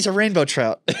believe ago. these are rainbow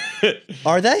trout.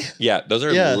 Are they? Yeah, those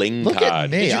are Yeah. ling Look cod. at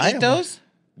me. Did you I eat am- those?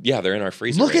 Yeah, they're in our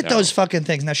freezer. Look right at now. those fucking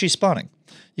things. Now she's spawning.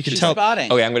 You can She's tell.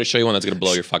 spotting. Oh yeah, I'm going to show you one that's going to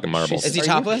blow your fucking marbles. Is he Are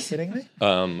topless? you kidding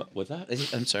me? What's that?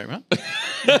 I'm sorry, what?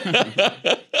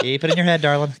 Keep it in your head,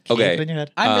 darling. Keep Okay. it in your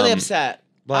head. I'm really upset.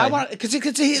 why? I want because it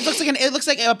looks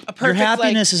like a perfect Your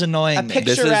happiness like, is annoying a me. picture-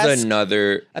 This is picturesque-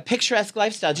 another. a picturesque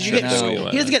lifestyle. Did you Sure. get? No.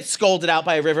 He doesn't get scolded out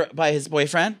by a river by his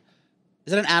boyfriend.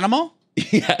 Is it an animal?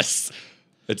 Yes,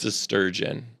 it's a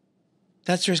sturgeon.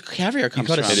 That's where caviar You comes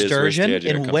caught a from. It is where sturgeon sturgeon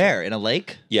in comes where? In a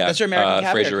lake? Yeah, That's where American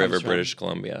caviar Fraser comes River, from. British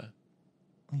Columbia.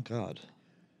 Oh God.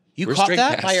 You We're caught straight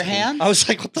that by your passing. hand? I was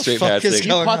like, what the Straight fuck is passing. You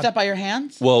going caught on? that by your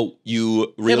hands? Well,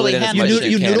 you reel it in as hand much as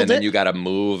fishing. you You can, noodled and then it? you got to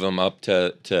move them up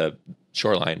to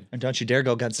shoreline And don't you dare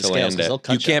go against the to scales land because they'll it.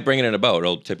 cut You can't bring it in a boat;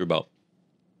 it'll tip your boat.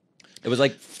 It was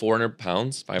like 400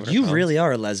 pounds, 500. You pounds. really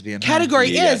are a lesbian. huh? Category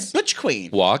Yes. is Butch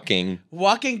Queen. walking.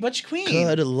 Walking Butch Queen.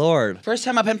 Good lord. First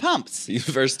time up in pumps.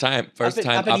 First time Up in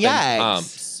up in Yags.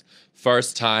 pumps.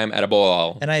 First time at a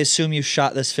ball. And I assume you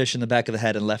shot this fish in the back of the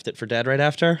head and left it for dead right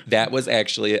after? That was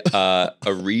actually a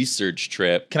research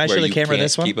trip. Can I show where the you camera can't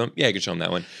this one? keep 'em- Yeah, you can show them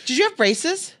that one. Did you have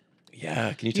braces?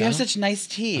 Yeah, can you You tell? have such nice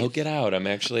teeth. Oh, get out! I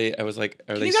was like,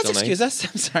 are Can they you guys still excuse nice?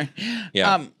 us? I'm sorry.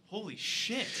 Yeah. Holy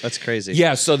shit. That's crazy.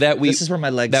 Yeah, so that This is where my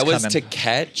legs That was come to in.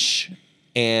 catch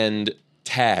and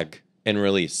tag and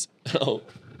release.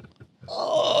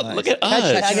 Oh, look at us.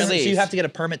 Catch and So release. you have to get a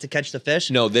permit to catch the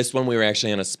fish? No, this one we were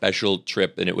actually on a special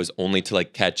trip, and it was only to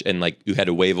like catch and like you had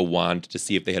to wave a wand to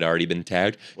see if they had already been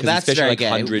tagged. 'Cause Well, that's these fish are, very like gay.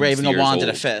 hundreds Waving a years wand at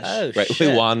a old. fish. Oh, Right, shit.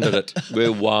 we wanded it. We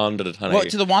wanded it, honey. What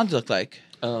did the wand look like?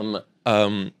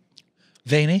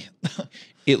 Veiny?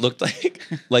 It looked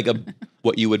like a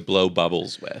what you would blow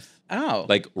bubbles with, Oh.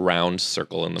 like round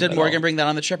circle in the Did middle. Morgan bring that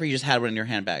on the trip or you just had one in your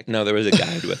handbag? No, there was a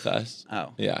guide with us. Oh.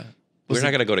 Yeah. We're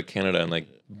not gonna go to Canada and like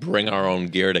bring our own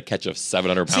gear to catch a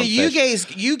 700-pound See,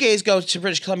 fish. you gays go to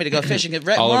British Columbia to go fishing.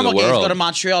 All over Normal the gays world. go to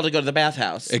Montreal to go to the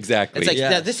bathhouse. Exactly. It's like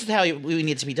Yeah. this is how we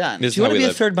need to be done. This Do you want how to we be a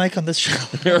live. third mic on this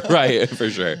show? Right, for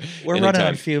sure. We're running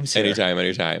on fumes here.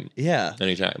 Anytime. Yeah.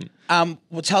 Anytime.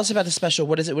 Well, tell us about the special.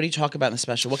 What is it? What do you talk about in the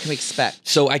special? What can we expect?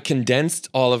 So I condensed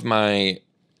all of my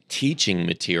teaching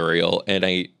material, and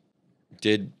I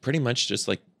did pretty much just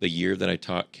like the year that I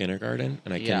taught kindergarten,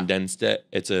 and I condensed it.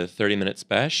 It's a 30-minute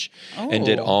special, and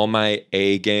did Oh. all my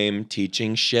A game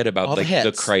teaching shit about All the like the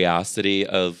hits. curiosity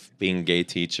of being a gay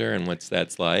teacher and what's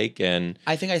that's like, and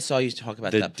I think I saw you talk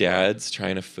about the that. dads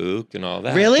trying to fook and all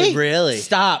that. Really? Really?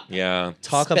 Stop. Yeah.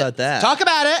 Talk about that. Talk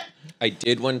about it. I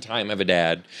did one time have a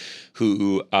dad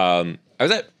who I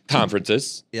was at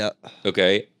conferences. Yeah.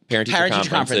 Okay. Parent-teacher Parent-teacher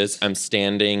conferences. conference. I'm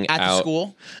standing At out the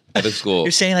school. At the school.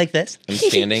 You're saying like this? I'm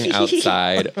standing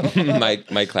outside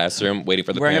my classroom waiting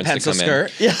for the Wearing a parents to pencil come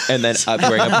skirt. in. Yeah. And then I'm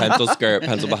wearing a pencil skirt,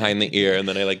 pencil behind the ear, and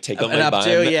then I like take off my up bun.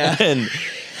 too, yeah. And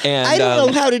I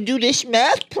don't know how to do this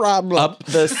math problem. up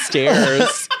the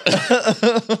stairs.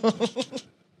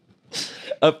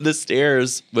 Up the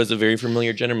stairs was a very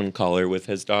familiar gentleman caller with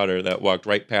his daughter that walked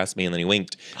right past me, and then he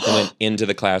winked and went into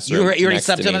the classroom. You already next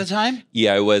slept to him me. at the time?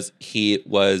 Yeah, he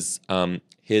was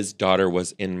his daughter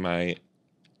was in my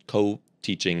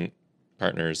co-teaching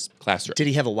partner's classroom. Did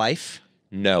he have a wife?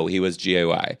 No, he was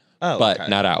GAY. Oh, but okay.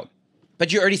 not out.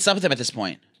 But you already slept with him at this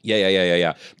point.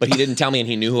 Yeah. But he didn't tell me, and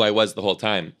he knew who I was the whole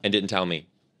time and didn't tell me.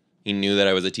 He knew that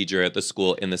I was a teacher at the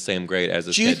school in the same grade as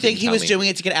this Do you kid, think didn't he tell was me. doing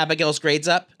it to get Abigail's grades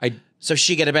up? So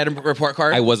she get a better report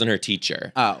card? I wasn't her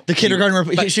teacher. Oh. The kindergarten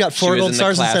report. She got 4 gold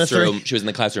stars instead of 3. She was in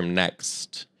the classroom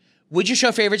next. Would you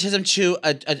show favoritism to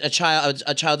a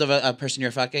child of a person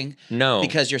you're fucking? No.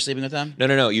 Because you're sleeping with them?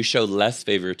 No. You show less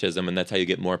favoritism, and that's how you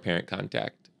get more parent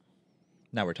contact.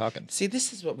 Now we're talking. See,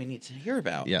 this is what we need to hear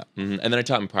about. Yeah. Mhm. And then I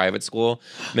taught in private school.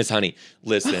 Miss Honey,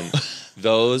 listen,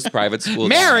 those private school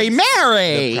Mary!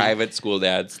 the private school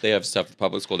dads, they have stuff the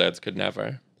public school dads could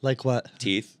never. Like what?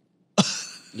 Teeth.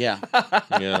 Yeah.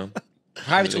 Yeah.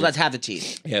 Private school does have the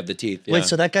teeth. You have the teeth. Yeah. Wait,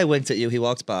 so that guy winked at you. He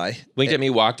walked by. Winked at me,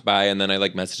 walked by, and then I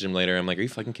like messaged him later. I'm like, "Are you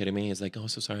fucking kidding me?" He's like, "Oh,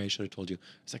 so sorry. I should have told you."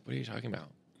 I was like, "What are you talking about?"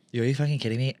 Are you fucking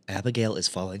kidding me? Abigail is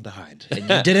falling behind. And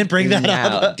you didn't bring that No,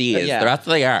 up. D's. Yeah. The rest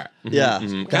they are. Yeah.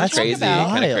 Kind of That's crazy. Kind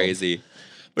wild. of crazy.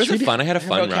 But it was fun. I had a Her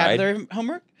fun ride. vocabulary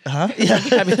homework? Huh? Yeah.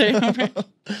 Vocabulary homework?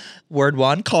 Word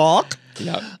 1, cock.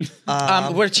 Yeah.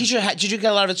 Were teacher did you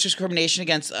get a lot of discrimination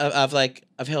against of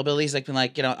hillbillies, like being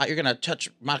like, you know, you're gonna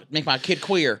make my kid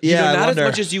queer? Yeah, You know, I not wonder. as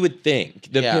much as you would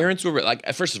think. The Yeah. parents were like,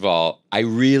 first of all, I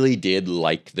really did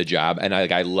like the job, and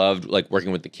I loved like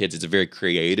working with the kids. It's a very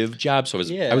creative job, so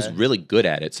I was really good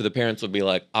at it. So the parents would be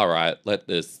like, "All right, let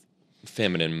this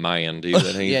feminine man do what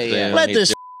he's Yeah, yeah. doing. Let He's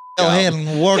this go ahead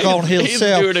and work on He's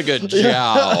himself. doing a good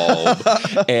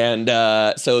job." And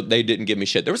so they didn't give me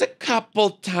shit. There was a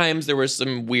couple times there were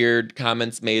some weird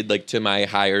comments made like to my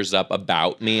hires up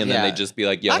about me, and then Yeah. they'd just be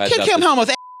like, "Yo, My heads kid up, came this- home with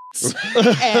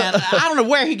and I don't know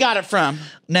where he got it from.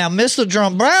 Now, Mr.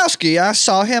 Dombrowski, I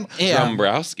saw him. Yeah.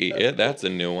 Dombrowski. Yeah, that's a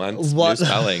new one. What? New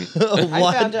spelling.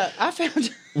 I found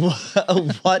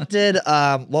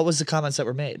What was the comments that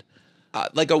were made?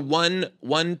 Like a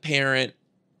one parent.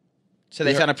 So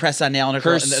they found a press-on nail in her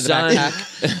Her in the son,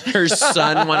 backpack. her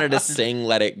son wanted to sing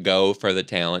 "Let It Go" for the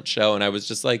talent show, and I was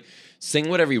just like, "Sing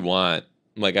whatever you want."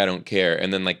 Like, I don't care.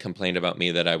 And then like complained about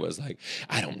me that I was like,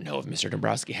 "I don't know if Mr.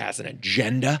 Dombrowski has an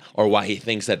agenda or why he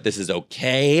thinks that this is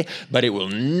okay, but it will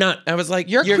not." I was like,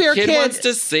 Your "Your queer kid kid- wants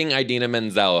to sing Idina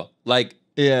Menzel. Like,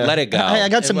 let it go." I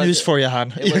got some It news wasn't- for you,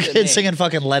 hon. Your wasn't kid me. singing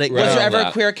fucking "Let It Go." Right. Was there Well, ever a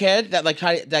that- queer kid that like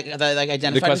identified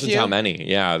The with question's you? how many?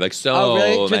 Yeah, like so Oh,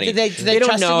 really? many. Did they don't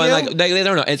trust in know, and you? like they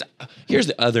don't know. It's here's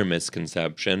the other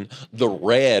misconception: the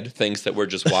red thinks that we're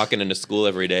just walking into school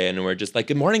every day and we're just like,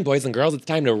 "Good morning, boys and girls. It's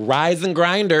time to rise and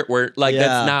grinder." We're like, Yeah.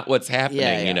 that's not what's happening,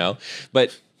 Yeah. you know.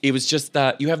 But it was just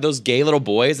you have those gay little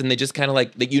boys, and they just kind of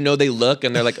like they look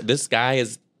and they're like, "This guy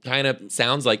is." Kind of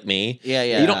sounds like me. Yeah,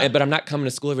 yeah. You don't, but I'm not coming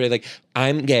to school every day like,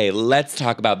 "I'm gay. Let's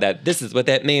talk about that. This is what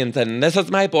that means, and this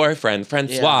is my boyfriend,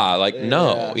 Francois." Yeah. Like,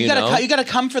 no, you know. You gotta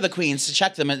come for the queens to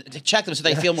check them so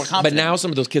they feel more But confident. now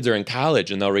some of those kids are in college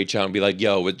and they'll reach out and be like,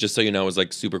 "Yo, just so you know, it was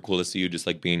like super cool to see you just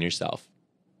like being yourself."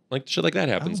 Like shit like that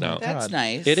happens now. that's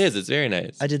nice. It is. It's very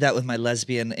nice. I did that with my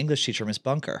lesbian English teacher, Miss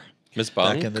Bunker. Miss Back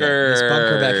Bunker. in the day. Miss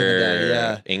Bunker back in the day,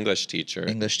 yeah. English teacher.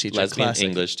 English teacher, Lesbian classic.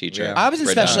 English teacher. Yeah. I was in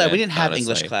special ed. We didn't have Honestly.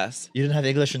 English class. You didn't have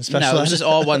English in special No, it ed? was just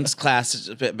all one class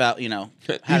about,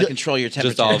 how to control your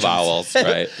temperature. Just all vowels,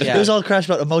 right? Yeah. It was all a crash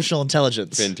about emotional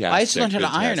intelligence. Fantastic. I used to learn how to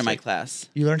iron in my fantastic. class.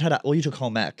 You learned how to. Well, you took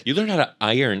home ec. You learned how to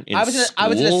iron in I was in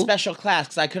a school? special class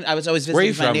because I couldn't. I was always Where are visiting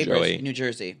you with my from, neighbors Joey? in New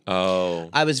Jersey. Oh.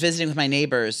 I was visiting with my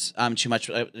neighbors too much.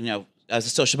 I was a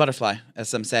social butterfly, as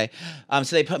some say.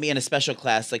 So they put me in a special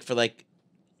class, for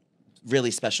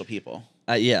really special people.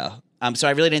 Yeah. So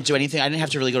I really didn't do anything. I didn't have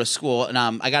to really go to school, and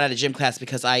I got out of gym class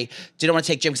because I didn't want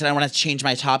to take gym because I didn't want to change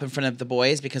my top in front of the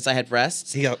boys because I had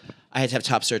breasts. Yep. I had to have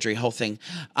top surgery, whole thing.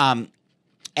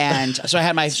 And so I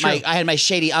had I had my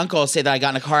shady uncle say that I got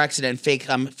in a car accident and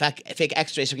fake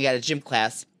X-rays so we could get out of gym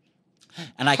class.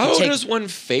 And I How could take does one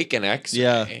fake an X-ray?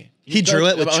 Yeah. He drew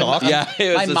it with chalk. Yeah, it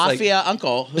was my just mafia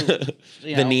uncle, who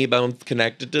The knee bone's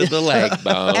connected to the leg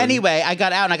bone. Anyway, I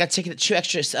got out and I got taken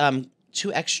to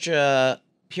two extra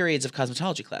periods of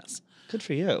cosmetology class. Good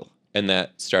for you. And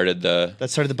that started the... That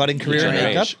started the budding career in Generation.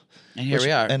 makeup. And here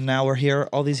we are. And now we're here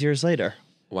all these years later,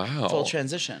 Wow. Full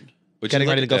transition. Would you getting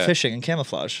look ready to at go that? fishing in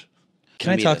camouflage.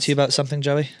 Can I talk Mamitas. to you about something,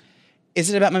 Joey? Is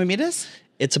it about mamitas?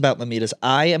 It's about mamitas.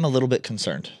 I am a little bit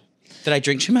concerned. Did I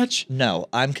drink too much? No,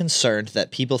 I'm concerned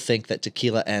that people think that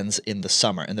tequila ends in the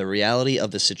summer, and the reality of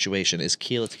the situation is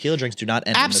tequila drinks do not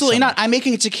end Absolutely in the not. I'm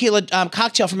making a tequila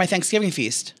cocktail for my Thanksgiving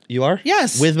feast. You are?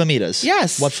 Yes. With mamitas?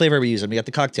 Yes. What flavor are we using? We got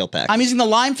the cocktail pack. I'm using the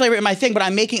lime flavor in my thing, but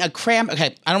I'm making a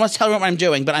Okay, I don't want to tell you what I'm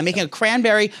doing, but I'm making a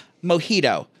cranberry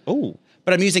mojito. Oh.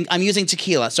 But I'm using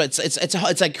tequila, so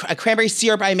it's like a cranberry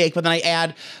syrup I make, but then I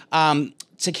add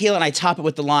tequila and I top it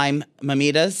with the lime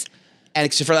mamitas. And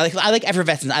I like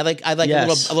effervescence. I like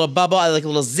Yes. a little bubble. I like a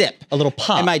little zip, A little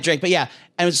pop. in my drink. But yeah,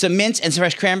 and with some mint and some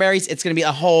fresh cranberries, it's going to be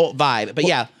a whole vibe. But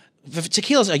yeah,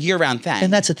 tequila's a year-round thing.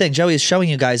 And that's the thing. Joey is showing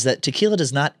you guys that tequila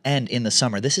does not end in the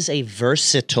summer. This is a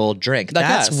versatile drink. Like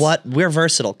That's us. what we're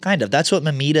versatile, kind of. That's what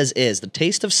Mamitas is. The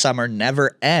taste of summer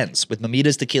never ends with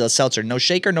Mamitas Tequila Seltzer. No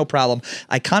shaker, no problem.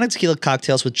 Iconic tequila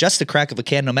cocktails with just the crack of a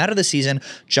can. No matter the season,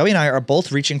 Joey and I are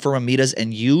both reaching for Mamitas,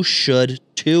 and you should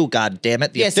too. God damn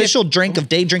it! The Yeah, see, official drink of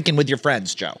day drinking with your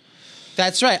friends, Joe.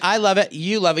 That's right. I love it.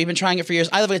 You love it. You've been trying it for years.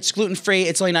 I love it. It's gluten-free.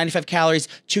 It's only 95 calories,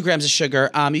 2 grams of sugar.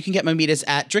 You can get Mamitas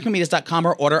at drinkmamitas.com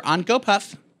or order on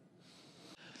GoPuff.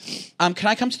 Can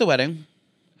I come to the wedding?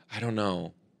 I don't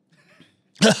know.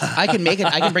 I can make it.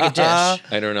 I can bring a dish.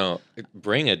 I don't know.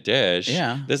 Bring a dish.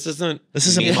 Yeah. This isn't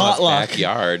isn't Mima's potluck.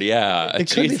 backyard. Yeah. It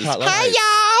could be Jesus potluck. Christ.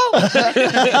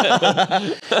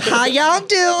 How y'all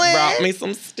doing? Brought me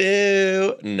some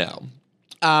stew. No.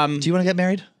 Do you want to get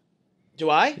married? Do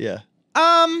I? Yeah.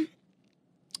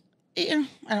 Yeah,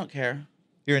 I don't care.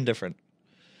 You're indifferent.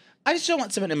 I just don't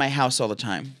want someone in my house all the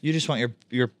time. You just want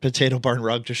your potato barn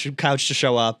rug couch to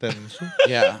show up and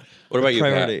Yeah. What about you,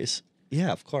 Pat? priorities.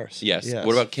 Yeah, of course. Yes. What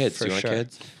about kids? for Do you want sure.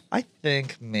 kids? I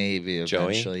think maybe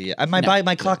Joey? eventually. Yeah.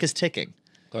 My clock is ticking.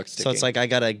 Clock's ticking. So it's like I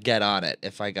gotta get on it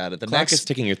if I got it. The Clock next is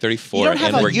ticking. You're You 34 don't have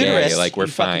and a we're uterus. gay. Like we're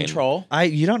you fucking fine. troll.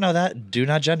 you don't know that. Do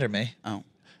not gender me. Oh.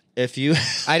 If you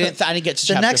I didn't get to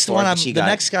the chapter next 4, one but I'm she the got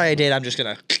it. next guy I date, I'm just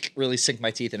gonna really sink my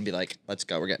teeth in and be like, let's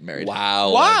go, we're getting married.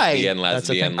 Wow. Why? Lesbian, That's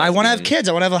the lesbian, thing. I want to have lesbian. kids.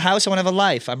 I want to have a house. I want to have a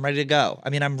life. I'm ready to go. I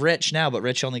mean, I'm rich now, but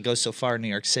rich only goes so far in New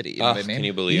York City. You know Ugh, what I mean? Can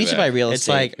you believe You need it? to buy real It's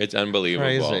estate. like It's unbelievable.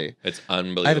 crazy. It's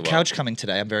unbelievable. I have a couch coming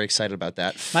today. I'm very excited about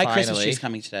that. My Finally. Christmas tree's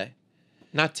coming today.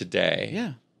 Not today.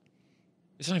 Yeah.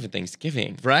 It's not even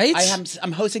Thanksgiving. Right?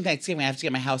 I'm hosting Thanksgiving. I have to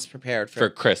get my house prepared For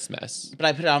Christmas. But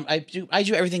I put it on. I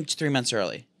do everything 3 months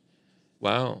early.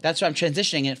 Wow. That's why I'm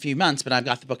transitioning in a few months, but I've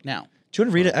got the book now. Do you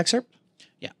want to read an excerpt?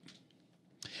 Yeah.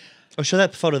 Oh, show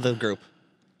that photo to the group.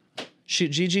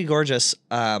 Gigi Gorgeous.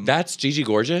 That's Gigi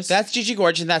Gorgeous? That's Gigi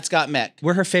Gorgeous, and that's got Mick.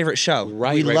 We're her favorite show.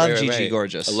 right. We right, love right, Gigi right.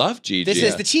 Gorgeous. I love Gigi. This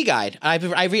is the tea guide. I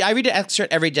read an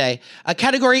excerpt every day. A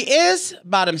category is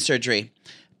bottom surgery.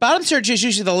 Bottom surgery is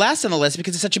usually the last on the list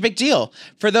because it's such a big deal.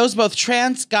 For those both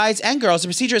trans guys and girls, the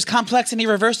procedure is complex and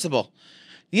irreversible.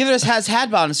 Neither of us has had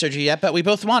bottom surgery yet, but we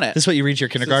both want it. This is what you read to your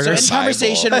So kindergartners? in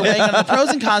conversation, we're weighing on the pros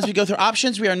and cons. We go through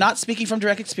options. We are not speaking from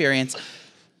direct experience.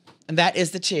 And that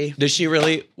is the tea. Does she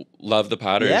really love the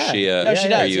pot, or Yeah. is she? No, she Are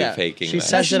does, you yeah. faking She that?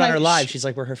 says She's it on my- her live. She's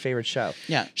like, we're her favorite show.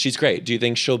 Yeah. She's great. Do you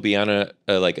think she'll be on a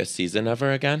season of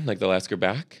her again? Like they'll ask her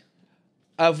back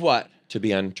Of what? to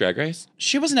be on Drag Race?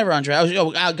 She was never on Drag.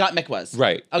 Got Mick was.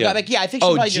 Right. Oh, yeah. Got Mick. Yeah, I think she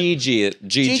Oh, probably Gigi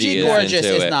Gigi is Gorgeous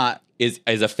into is it. not. Is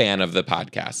a fan of the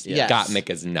podcast. Yes. Got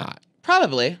Mick is not.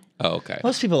 Probably. Oh, okay.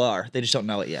 Most people are. They just don't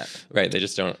know it yet. Right. They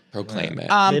just don't proclaim it. They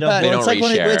don't. But- They don't it's like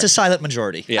when reshare. it's a silent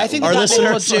majority. Yeah. I think Our the Got Mick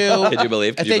listeners- will do. Did you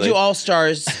believe? If they do All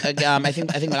Stars, I think Got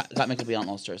Mick will be on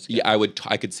All Stars. Yeah,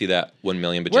 I could see that 1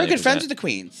 million. We're good friends with the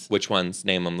Queens. Which ones?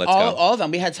 Name them. Let's All, go. all of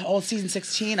them. We had all season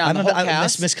 16 on the whole I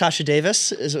cast. Miss Kasha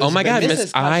Davis. Oh my God, Mrs.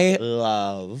 Miss! I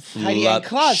Love. Heidi Ann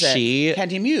Closet, She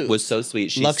Candy Muse. was so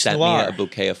sweet. She Lux sent Noir. me a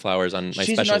bouquet of flowers on my She's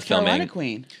a special North Carolina filming.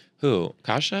 queen. Who?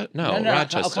 Kasha? No, No,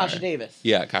 Rochester. Kasha Davis.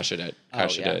 Yeah, Kasha did.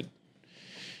 Kasha yeah. did.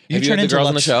 You Have you turn had the into girls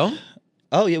on the Lux- show?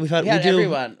 Oh yeah, we had do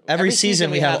everyone. Every Every season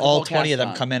season we we have have the all whole 20 of cast them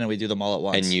on. come in and we do them all at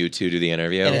once. And you two do the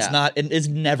interview? And Yeah. it's not. It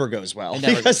never goes well It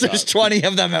never because goes there's well. 20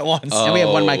 of them at once. And we have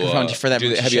one microphone for them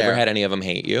to Have you ever share. had any of them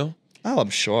hate you? Oh, I'm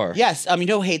sure. Yes. You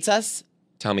know who hates us?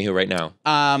 Tell me who right now.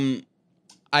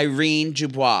 Irene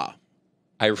Dubois.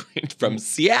 Irene from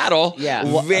Seattle. Yeah.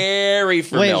 Very Wait,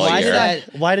 familiar.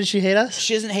 why did she hate us?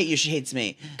 She doesn't hate you. She hates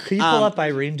me. Could you pull up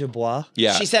Irene Dubois?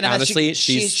 Yeah. She said honestly,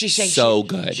 she's so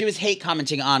good. She was hate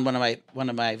commenting on one of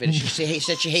my videos. She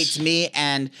said she hates me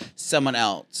and someone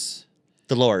else.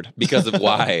 The Lord. because of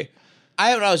why.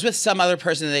 I don't know. I was with some other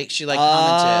person that she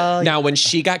commented. Now, when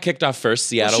she got kicked off first,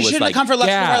 Seattle She was shouldn't like, have come for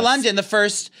yes. London the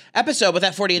first episode with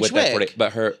that 40-inch With that wig.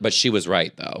 40 but she was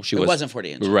right though. She wasn't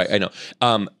 40 inches. Right, I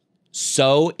know.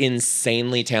 So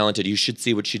insanely talented. You should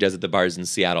see what she does at the bars in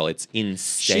Seattle. It's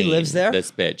insane. She lives there?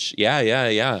 This bitch.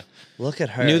 Yeah. Look at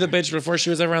her. Knew the bitch before she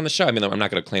was ever on the show. I mean, I'm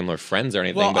not going to claim we're friends or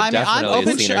anything, Well, but I mean, I'm definitely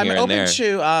open seen to her here and there.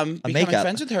 becoming makeup.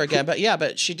 friends with her again.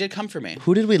 But she did come for me.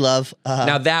 Who did we love?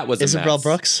 Now that was a Isabel mess.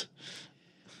 Brooks.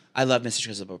 I love Mr.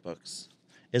 Isabel Brooks.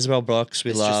 Isabel Brooks.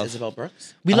 We Mistress love. Isabel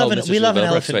Brooks. We love Mistress we love an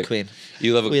Isabel Brooks, elephant wait. queen.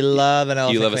 You love a, We love an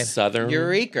elephant you love queen. a southern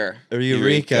Eureka. Eureka.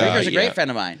 Eureka's a great yeah.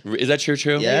 friend of mine. Is that true?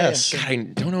 Yes. God, I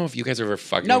don't know if you guys are ever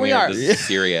fucking. No, with we me or are. if This is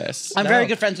serious. I'm very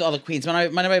good friends with all the queens. One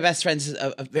of my best friends is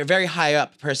a very high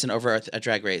up person over at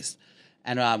Drag Race.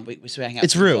 And we hang out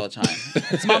It's with her Rue. all the time.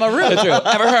 It's Mama Rue. That's true.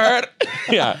 Ever heard?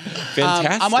 Yeah,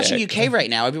 fantastic. I'm watching UK right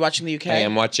now. I've been watching the UK. I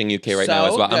am watching UK right now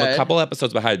So as well. I'm a good. couple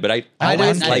episodes behind, but I I'm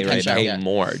always on like K right UK now.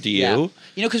 more. Do you? Yeah.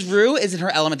 You know, because Rue is in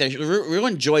her element there. Rue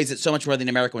enjoys it so much more than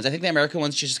the American ones. I think the American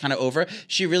ones she's just kind of over.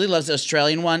 She really loves the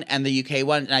Australian one and the UK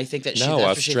one, and I think that No, that's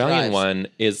where she Australian thrives. one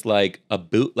is like a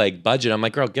bootleg budget. I'm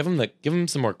like, girl, give them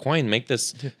some more coin. Make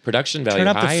this production value Turn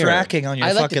up higher. the fracking on your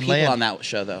I like the fucking people land. on that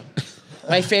show though.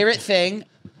 My favorite thing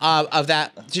of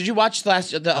that. Did you watch a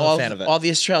fan of it. all the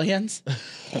Australians?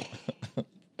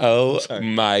 Oh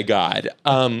my god.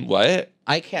 What?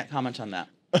 I can't comment on that.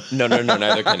 No.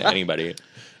 Neither can anybody.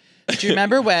 Do you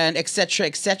remember when etc.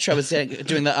 was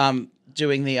doing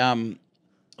the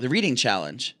reading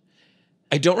challenge?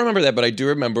 I don't remember that, but I do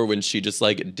remember when she just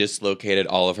like dislocated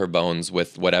all of her bones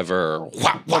with whatever.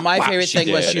 Well, my favorite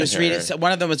thing was did she was in reading. her- So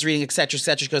one of them was reading etc.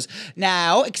 She goes,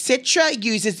 now etc.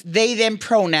 uses they them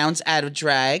pronouns out of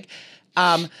drag,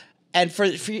 and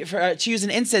for to use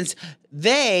an instance,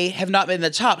 they have not been the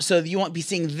top, so you won't be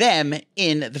seeing them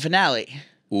in the finale.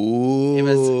 Ooh, It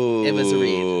was a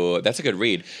read. That's a good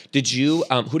read. Did you?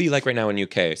 Who do you like right now in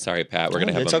UK? Sorry, Pat. We're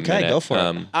gonna have it's a okay. minute. Go for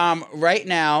it. Right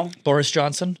now, Boris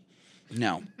Johnson.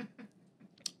 no,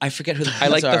 I forget who the I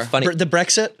like queens the are. funny. The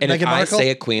Brexit. And Meghan if I Markle. say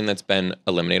a queen that's been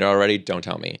eliminated already, don't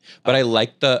tell me. But I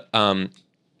like the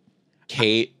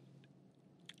Kate.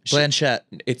 Blanchett.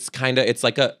 It's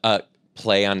like a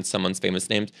play on someone's famous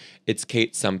names. It's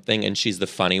Kate something, and she's the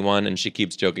funny one, and she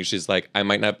keeps joking. She's like, I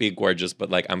might not be gorgeous, but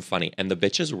like I'm funny, and the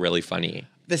bitch is really funny.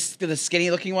 the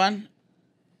skinny looking one,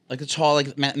 like the tall, like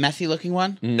methy looking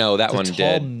one. No, that one Tall,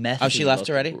 did. methy Oh, she left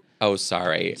looking. already. Oh,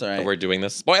 sorry. all right. We're doing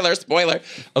this. Spoiler.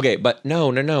 Okay, but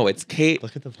no. It's Kate.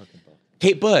 Look at the fucking ball.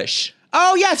 Kate Bush.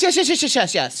 Oh yes.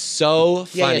 So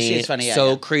funny. Yeah, she is funny, yeah, so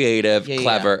yeah. creative, Yeah,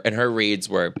 clever, and her reads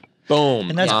were boom.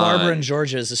 And that's on. Barbara and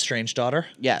George's estranged daughter.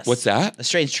 Yes. What's that? A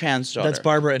strange trans daughter. That's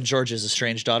Barbara and George's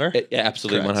estranged daughter. Yeah,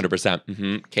 absolutely, Correct.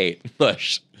 100%. Kate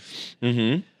Bush.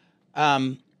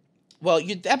 Well,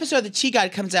 the episode of the Tea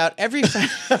Guide comes out every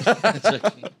Friday.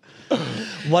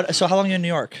 What? So how long are you in New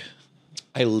York?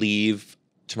 I leave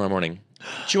tomorrow morning. Do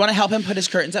you want to help him put his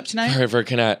curtains up tonight? However,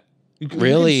 can I? You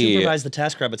Really? can supervise the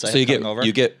task rabbits. I So have coming over.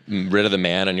 you get rid of the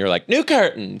man, and you're like new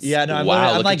curtains. Yeah, no, I'm, wow.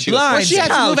 I'm Look like at you. blind. Well, she had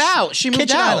to move out. She moved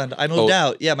Kitchen out. Island. I moved Oh.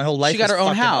 out. Yeah, my whole life. She got was her own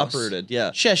fucking house. Uprooted.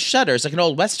 Yeah, She has shutters, like an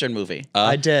old Western movie.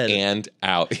 I did. And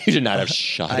out. You did not have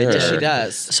shutter. I did. Yes, she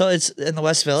does. So it's in the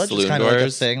West Village. Saloon It's kind of like a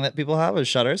doors? thing that people have with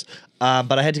shutters.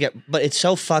 But I had to get. But it's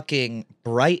so fucking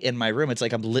bright in my room. It's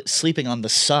like I'm sleeping on the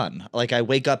sun. Like I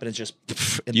wake up and it's just.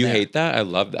 In You there. hate that? I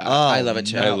love that. Oh, I love it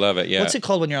too. I love it. Yeah. What's it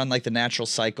called when you're on like the natural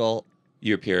cycle?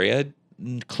 Your period?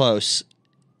 Close.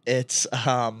 It's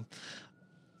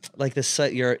like this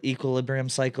your equilibrium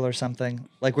cycle or something,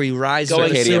 like where you rise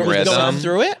Circadian rhythm. Going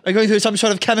through it. Are you going through some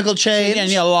sort of chemical change?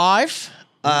 And you're alive.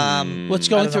 What's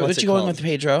going know through? what's What it you going called. with,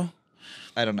 Pedro?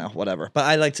 I don't know, whatever. But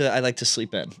I like to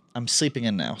sleep in. I'm sleeping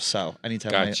in now, so I need to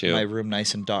have Got you. my room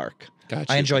nice and dark. Got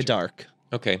I you, enjoy got you. dark.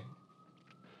 Okay.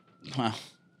 Wow.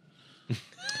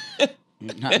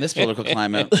 Not in this political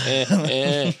climate.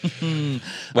 Are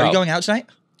Well, you going out tonight?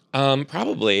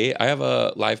 Probably. I have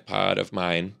a live pod of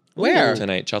mine. Where?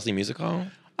 Tonight? Chelsea Music Hall.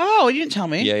 Oh, you didn't tell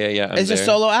me. Yeah. I'm Is it a there.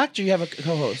 solo act or you have a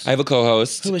co-host? I have a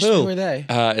co-host. Who are they?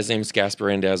 His name's Gasper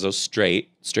Randazzo, straight,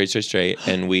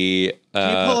 and we. Can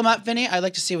you pull him up, Vinny? I'd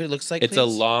like to see what he looks like. It's please. a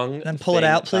long. Then pull it thing.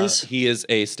 out, please. He is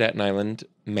a Staten Island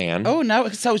man. Oh no!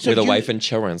 So with do a you- wife and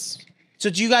children. So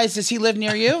do you guys? Does he live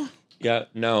near you? Yeah,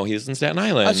 no, he's in Staten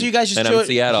Island. Oh, so you guys just and do I'm it- in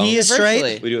Seattle. He is straight?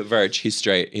 Virtually. We do it Verge. He's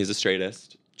straight. He's the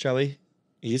straightest. Joey?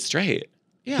 He's straight.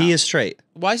 Yeah. He is straight.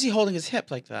 Why is he holding his hip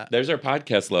like that? There's our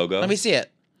podcast logo. Let me see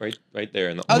it. Right there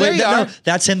in the. Oh, there Wait, you are. no,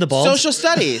 that's him, the bald. Social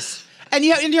studies. And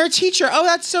you're a teacher. Oh,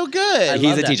 that's so good. He's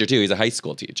love a that. teacher too. He's a high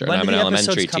school teacher, When and I'm do an the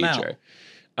elementary episodes come out?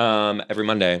 teacher. Every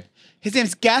Monday. His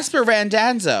name's Gasper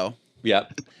Randazzo.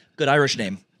 Yep. Good Irish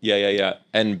name. Yeah.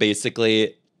 And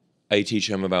basically, I teach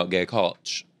him about gay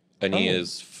culture, and he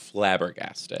is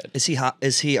flabbergasted. Is he hot?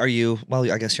 Are you, well,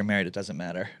 I guess you're married. It doesn't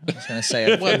matter. I was going to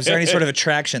say, was there any sort of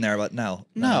attraction there? But no.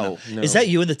 No. Is that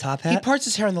you in the top He hat? parts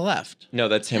his hair on the left. No,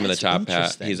 that's him in the That's top hat.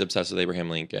 interesting. He's obsessed with Abraham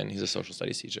Lincoln. He's a social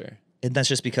studies teacher. And that's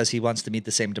just because he wants to meet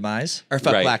the same demise? Or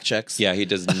fuck Right. black chicks. Yeah, he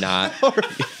does not.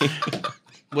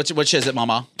 Which is it,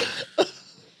 mama?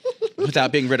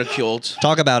 Without being ridiculed.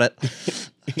 Talk about it.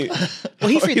 Well,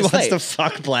 he Or freed he the wants to slave.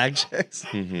 fuck black chicks.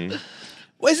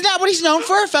 Well, isn't that what he's known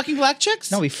for? Fucking black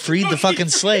chicks? No, he freed the fucking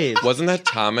slave. Wasn't that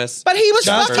Thomas? But he was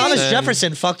fucking... Thomas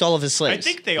Jefferson fucked all of his I slaves.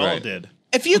 think they all Right. did.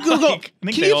 If you Google... I think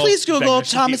Can they you all please Google begged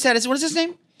to Thomas be- Edison? What is his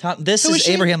name? This Who is is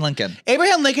she? Abraham Lincoln.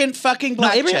 Abraham Lincoln fucking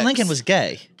black No, Abraham chicks. Lincoln was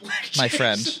gay, my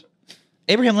friend.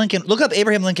 Abraham Lincoln, look up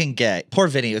Abraham Lincoln gay. Poor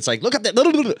Vinny. It's like, look up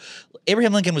that.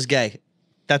 Abraham Lincoln was gay.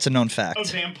 That's a known fact. Oh,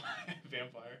 vampire.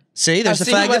 See, there's Oh, a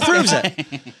see, fact he that proves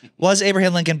it. Was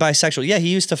Abraham Lincoln bisexual? Yeah, he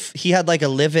used to. He had like a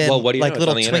live-in, Well, what do you like know?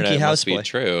 little It's on the Twinkie internet. It must be houseboy.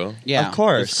 true. Yeah. Of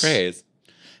course. It's crazy.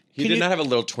 He Can did you- not have a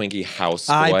little Twinkie house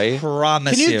I boy.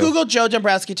 promise Can you Google Joe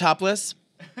Dombrowski topless?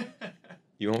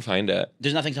 You won't find it.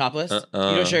 There's nothing topless? You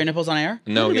don't show your nipples on air?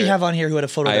 No, Who do we have on here who had a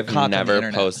photo of their I've cock on the never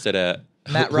internet? posted it.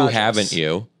 Matt Who Rogers. haven't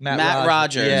you? Matt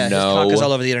Rogers. Yeah, No his cock is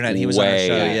all over the internet. He was on our way.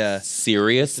 show. Yeah.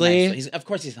 Seriously? Nice. Of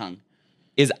course he's hung.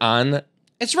 Is on.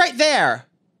 It's right there.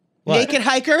 What? Naked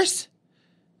hikers?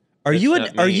 Are you That's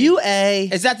an? not Are me. you a?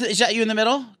 Is that you in the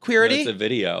middle? Queerity? It's a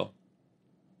video.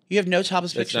 You have no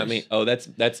topless That's pictures. not me. Oh,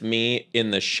 that's me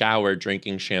in the shower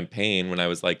drinking champagne when I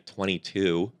was like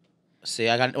 22. See,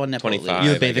 I got one nipple. at 25. least. You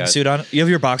have a I bathing guess. suit on. You have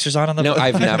your boxers on the. No,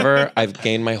 I've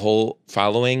gained my whole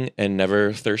following and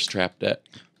never thirst trapped it.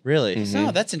 Really.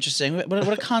 Oh, that's interesting. What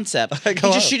a concept.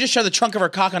 Go She just showed the trunk of her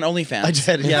cock on OnlyFans. I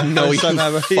did. Yeah. No, first you time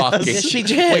ever. fucking. Yes, she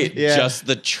did. Wait, Yeah. just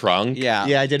the trunk? Yeah.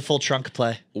 Yeah, I did full trunk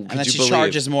play. Could And then you she believe?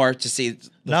 charges more to see.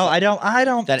 No, I don't.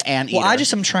 That anteater. Well, I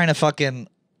just am trying to fucking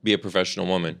Be a professional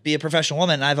woman. be a professional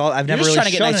woman. I've never just really trying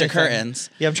to get shown nicer anything. curtains.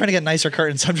 Yeah, I'm trying to get nicer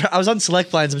curtains. I was on Select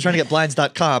Blinds. I'm trying to get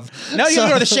blinds.com. No, you So- gotta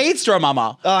go to the Shade Store,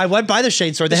 Mama. Oh, I went by the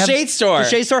Shade Store. They The have Shade Store. The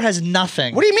Shade Store has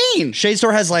nothing. What do you mean? Shade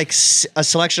Store has like a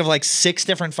selection of like 6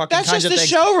 different fucking That's kinds just of the things.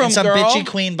 showroom, and some girl. bitchy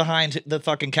queen behind the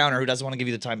fucking counter who doesn't want to give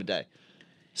you the time of day.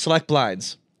 Select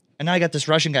Blinds. And now I got this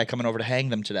Russian guy coming over to hang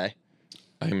them today.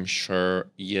 I'm sure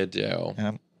you do.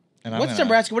 And I'm What's gonna-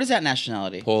 Nebraska? What is that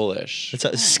nationality? Polish.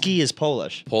 Ski is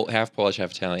Polish. Half Polish, half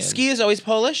Italian. Ski is always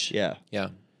Polish? Yeah. Yeah.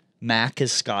 Mac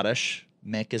is Scottish.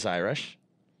 Mick is Irish.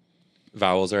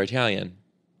 Vowels are Italian.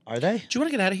 Are they? Do you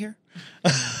want to get out of here?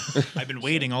 I've been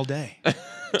waiting all day.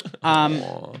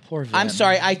 Poor Vin. I'm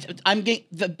sorry. I'm getting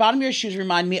the bottom of your shoes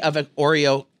remind me of an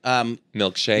Oreo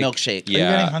Milkshake. milkshake. Are you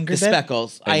Yeah. getting hungry, The babe?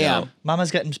 speckles. I know. am.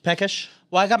 Mama's getting peckish?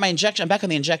 Well, I got my injection. I'm back on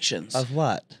the injections. Of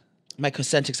what? My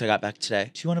Cosentix I got back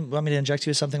today. Do you want me to inject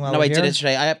you with something while No, we're I here? did it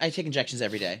today. I take injections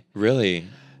every day. Really?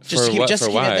 Just for to keep, what? just for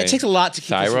to keep why? it takes a lot to keep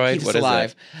Thyroid? us What is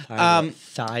alive. it?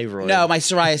 Thyroid. No, my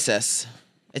psoriasis.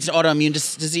 It's an autoimmune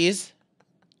disease.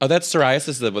 Oh, that's psoriasis.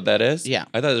 Is that what that is? Yeah.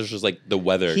 I thought it was just like the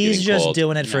weather. He's getting just cold.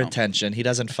 doing it for No. attention. He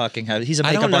doesn't fucking have. He's a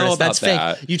I makeup don't know artist. about That's fake.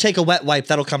 that. You take a wet wipe,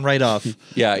 that'll come right off.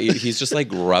 Yeah, he's just like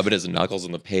rubbing his knuckles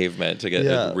on the pavement to get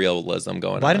Yeah. like, realism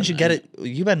going on. Why didn't you get it?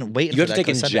 You've been waiting. You have for to that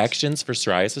take Cosentix. injections for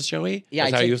psoriasis, Joey? Yeah,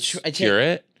 That's I how take you I take- cure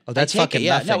it? Oh, that's I take fucking it,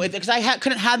 yeah. nothing. No, because I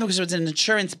couldn't have them because it was an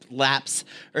insurance lapse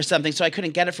or something, so I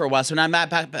couldn't get it for a while. So now I'm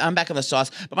back on the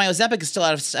sauce. But my Ozempic is still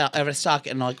out of stock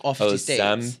in like all 50 states.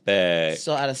 Ozempic.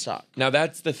 Still out of stock. Now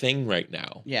that's the thing right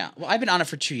now. Yeah. Well, I've been on it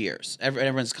for 2 years.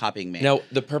 Everyone's copying me. Now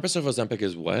the purpose of Ozempic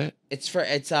is what?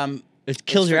 It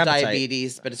kills your appetite.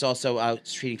 diabetes, but it's also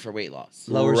treating for weight loss.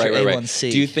 Lowers your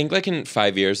A1C. Do you think like in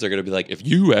 5 years they're gonna be like, if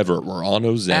you ever were on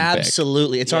Ozempic?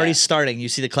 Absolutely, it's already starting. You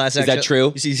see the class action. Is that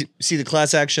true? You see the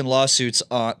class action lawsuits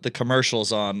on the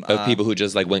commercials on Of people who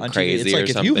just like went on TV. crazy It's like or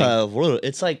if something. you have,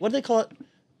 it's like what do they call it?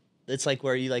 It's like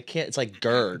where you like can't. It's like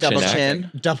GERD, Double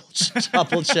Genetic. chin.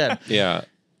 double chin. Yeah.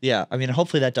 Yeah, I mean,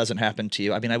 hopefully that doesn't happen to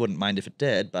you. I mean, I wouldn't mind if it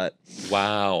did, but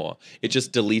Wow. It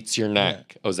just deletes your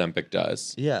neck. Ozempic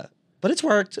does. yeah. But it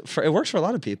works for a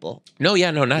lot of people. No,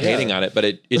 not hating on it, but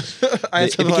it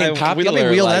Let became me popular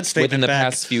wheel like, that statement within the back.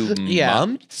 past few Yeah.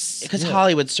 months. Because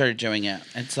Hollywood started doing it.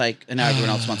 It's like, and now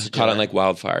everyone else wants to do Caught it. on like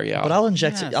wildfire, yeah. But I'll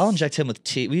inject Yes. him with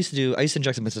T. I used to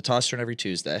inject him with testosterone every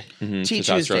Tuesday. T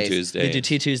Testosterone Tuesdays. Tuesday. We do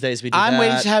T Tuesdays. We do I'm that.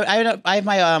 waiting to have. I have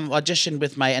my audition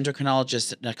with my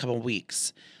endocrinologist in a couple of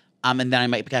weeks, and then I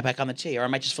might get back on the T, or I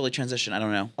might just fully transition. I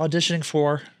don't know. auditioning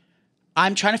for.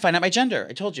 I'm trying to find out my gender.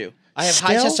 I told you. I have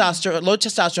high Still? testosterone, low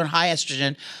testosterone, high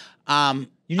estrogen.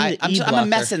 You need an I'm a E-blocker.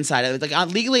 mess inside. Like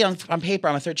legally on paper,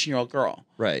 I'm a 13-year-old girl,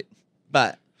 Right.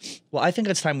 but Well, I think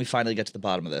it's time we finally get to the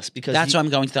bottom of this because that's why I'm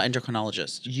going to the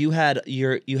endocrinologist. you had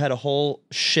a whole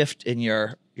shift in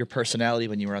your personality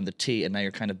when you were on the T, and now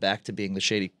you're kind of back to being the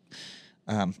shady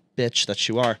bitch that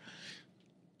you are.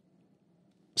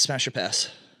 Smash or pass,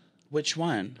 Which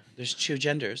one? There's 2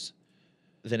 genders.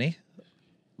 Vinny?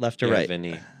 Left or Yeah, right?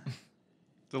 Vinny.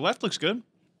 The left looks good.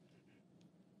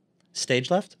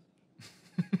 Stage left?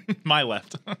 My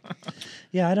left.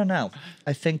 Yeah, I don't know.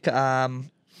 I think I'm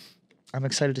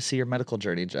excited to see your medical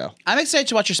journey, Joe. I'm excited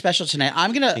to watch your special tonight.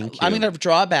 I'm Thank gonna you.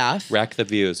 draw a bath, Rack the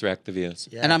views.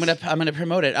 and I'm gonna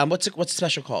promote it. What's the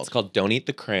special called? It's called Don't Eat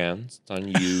the Crayons. It's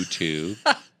on YouTube.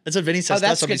 That's what Vinny says. Oh,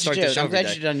 that's when we good to start do. the show I'm every glad day.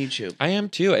 you did it on YouTube. I am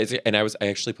too. I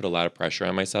actually put a lot of pressure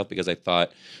on myself because I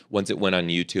thought once it went on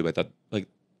YouTube, I thought like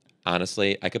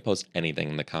honestly, I could post anything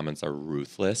and the comments are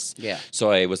ruthless. Yeah. So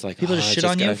I was like, People just shit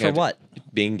on you for what?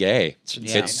 Being gay.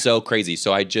 insane. It's so crazy.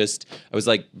 So I was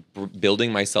like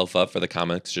building myself up for the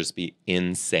comments to just be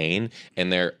insane,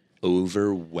 and they're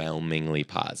overwhelmingly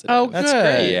positive. Oh, That's good.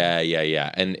 great.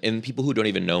 Yeah. And people who don't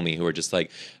even know me who are just like,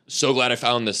 so glad I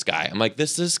found this guy. I'm like,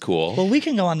 this is cool. Well, we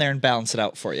can go on there and balance it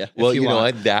out for you. Well, if you know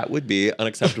want. what? That would be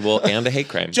unacceptable and a hate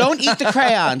crime. Don't eat the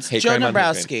crayons. Hate Joe crime on hate crime.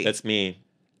 Dombrowski. That's me.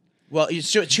 Well,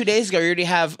 2 days ago, you already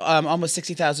have almost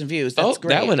 60,000 views. That's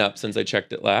great. That went up since I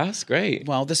checked it last. Great.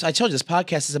 Well, I told you this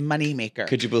podcast is a money maker.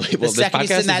 Could you believe? The Well, this second you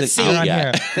sit in podcast that isn't seat, We're out on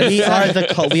yet. here. We are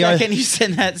the we are second you sit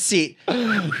in that seat,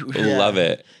 Love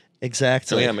it. So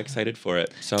exactly. yeah, I'm excited for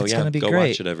it. So It's yeah, gonna be go great.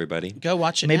 watch it, everybody. go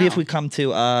watch it. Maybe now. if we come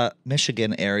to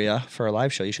Michigan area for a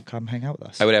live show, you should come hang out with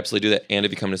us. I would absolutely do that. And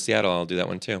if you come to Seattle, I'll do that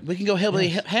one too. we can go hillbilly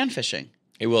hand fishing.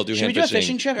 Hey, we'll do Should we hand do a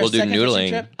fishing trip or We'll do second fishing noodling.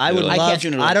 trip? I would Noodling. I love. can't do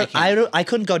noodling. I don't. I can't. I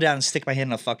couldn't go down and stick my hand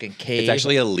in a fucking cave. It's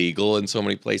actually illegal in so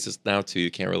many places now too.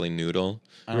 You can't really noodle.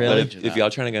 I don't Really? But wanna do if that. y'all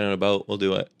trying to get on a boat, we'll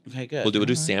do it. Okay, good. We'll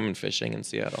do salmon fishing in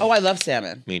Seattle. Oh, I love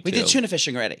salmon. Me We did too. tuna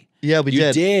fishing already. Yeah, we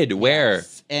you did. Where?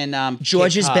 And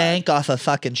George's Cape Cod. Bank off of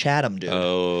fucking Chatham, dude.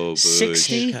 Oh, boosh.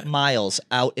 60 miles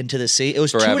out into the sea. It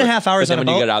was Forever. 2.5 hours But then on a when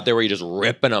boat. you get out there, where you just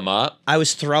ripping them up. I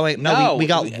was throwing. No, No, we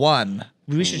got we- one.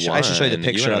 I should show you the One.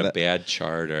 picture You went of on a it. bad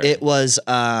charter. It was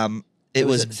It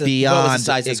was was the- beyond what was the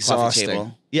size of this coffee exhausting.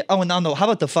 table? Yeah. Oh, and no. How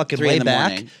about the fucking 3 way in the back?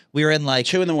 morning. We were in like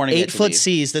 2 in the morning we had to 8-foot leave.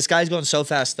 seas. This guy's going so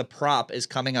fast. The prop is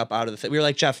coming up out of the thing. We were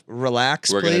like, Jeff,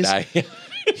 relax, We're please. gonna die.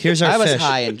 Here's our I was fish.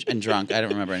 high and drunk. I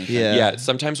don't remember anything. Yeah. Yeah,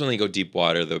 sometimes when they go deep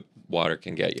water, the water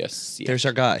can get you sick. There's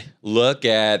our guy. Look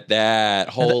at that.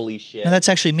 Holy shit. And that's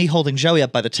actually me holding Joey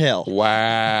up by the tail.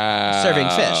 Wow. Serving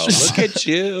fish. Look at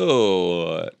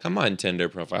you. Come on, Tinder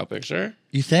profile picture.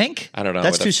 You think? I don't know.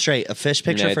 That's what too the- straight. A fish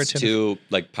picture Yeah, for a it's Tinder. too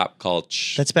like pop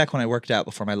culture. That's back when I worked out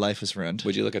before my life was ruined.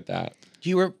 Would you look at that?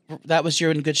 That was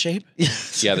you're in good shape.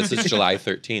 Yeah, this is July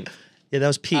 13th. Yeah, that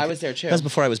was peak. I was there, too. That was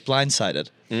before I was blindsided.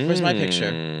 Where's my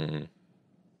picture? Mm,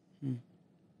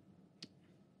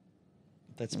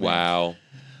 That's me. wow.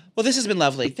 Well, this has been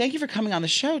lovely. Thank you for coming on the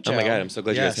show, Joe. Oh my God, I'm so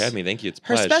glad you Yes. guys had me. Thank you. It's a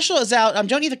Her pleasure. special is out.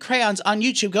 Don't Eat the Crayons on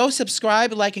YouTube. Go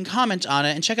subscribe, like, and comment on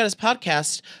it, and check out his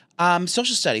podcast,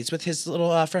 Social Studies, with his little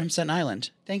friend from Staten Island.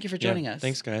 Thank you for joining us.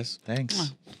 Thanks, guys. Thanks.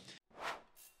 Mwah.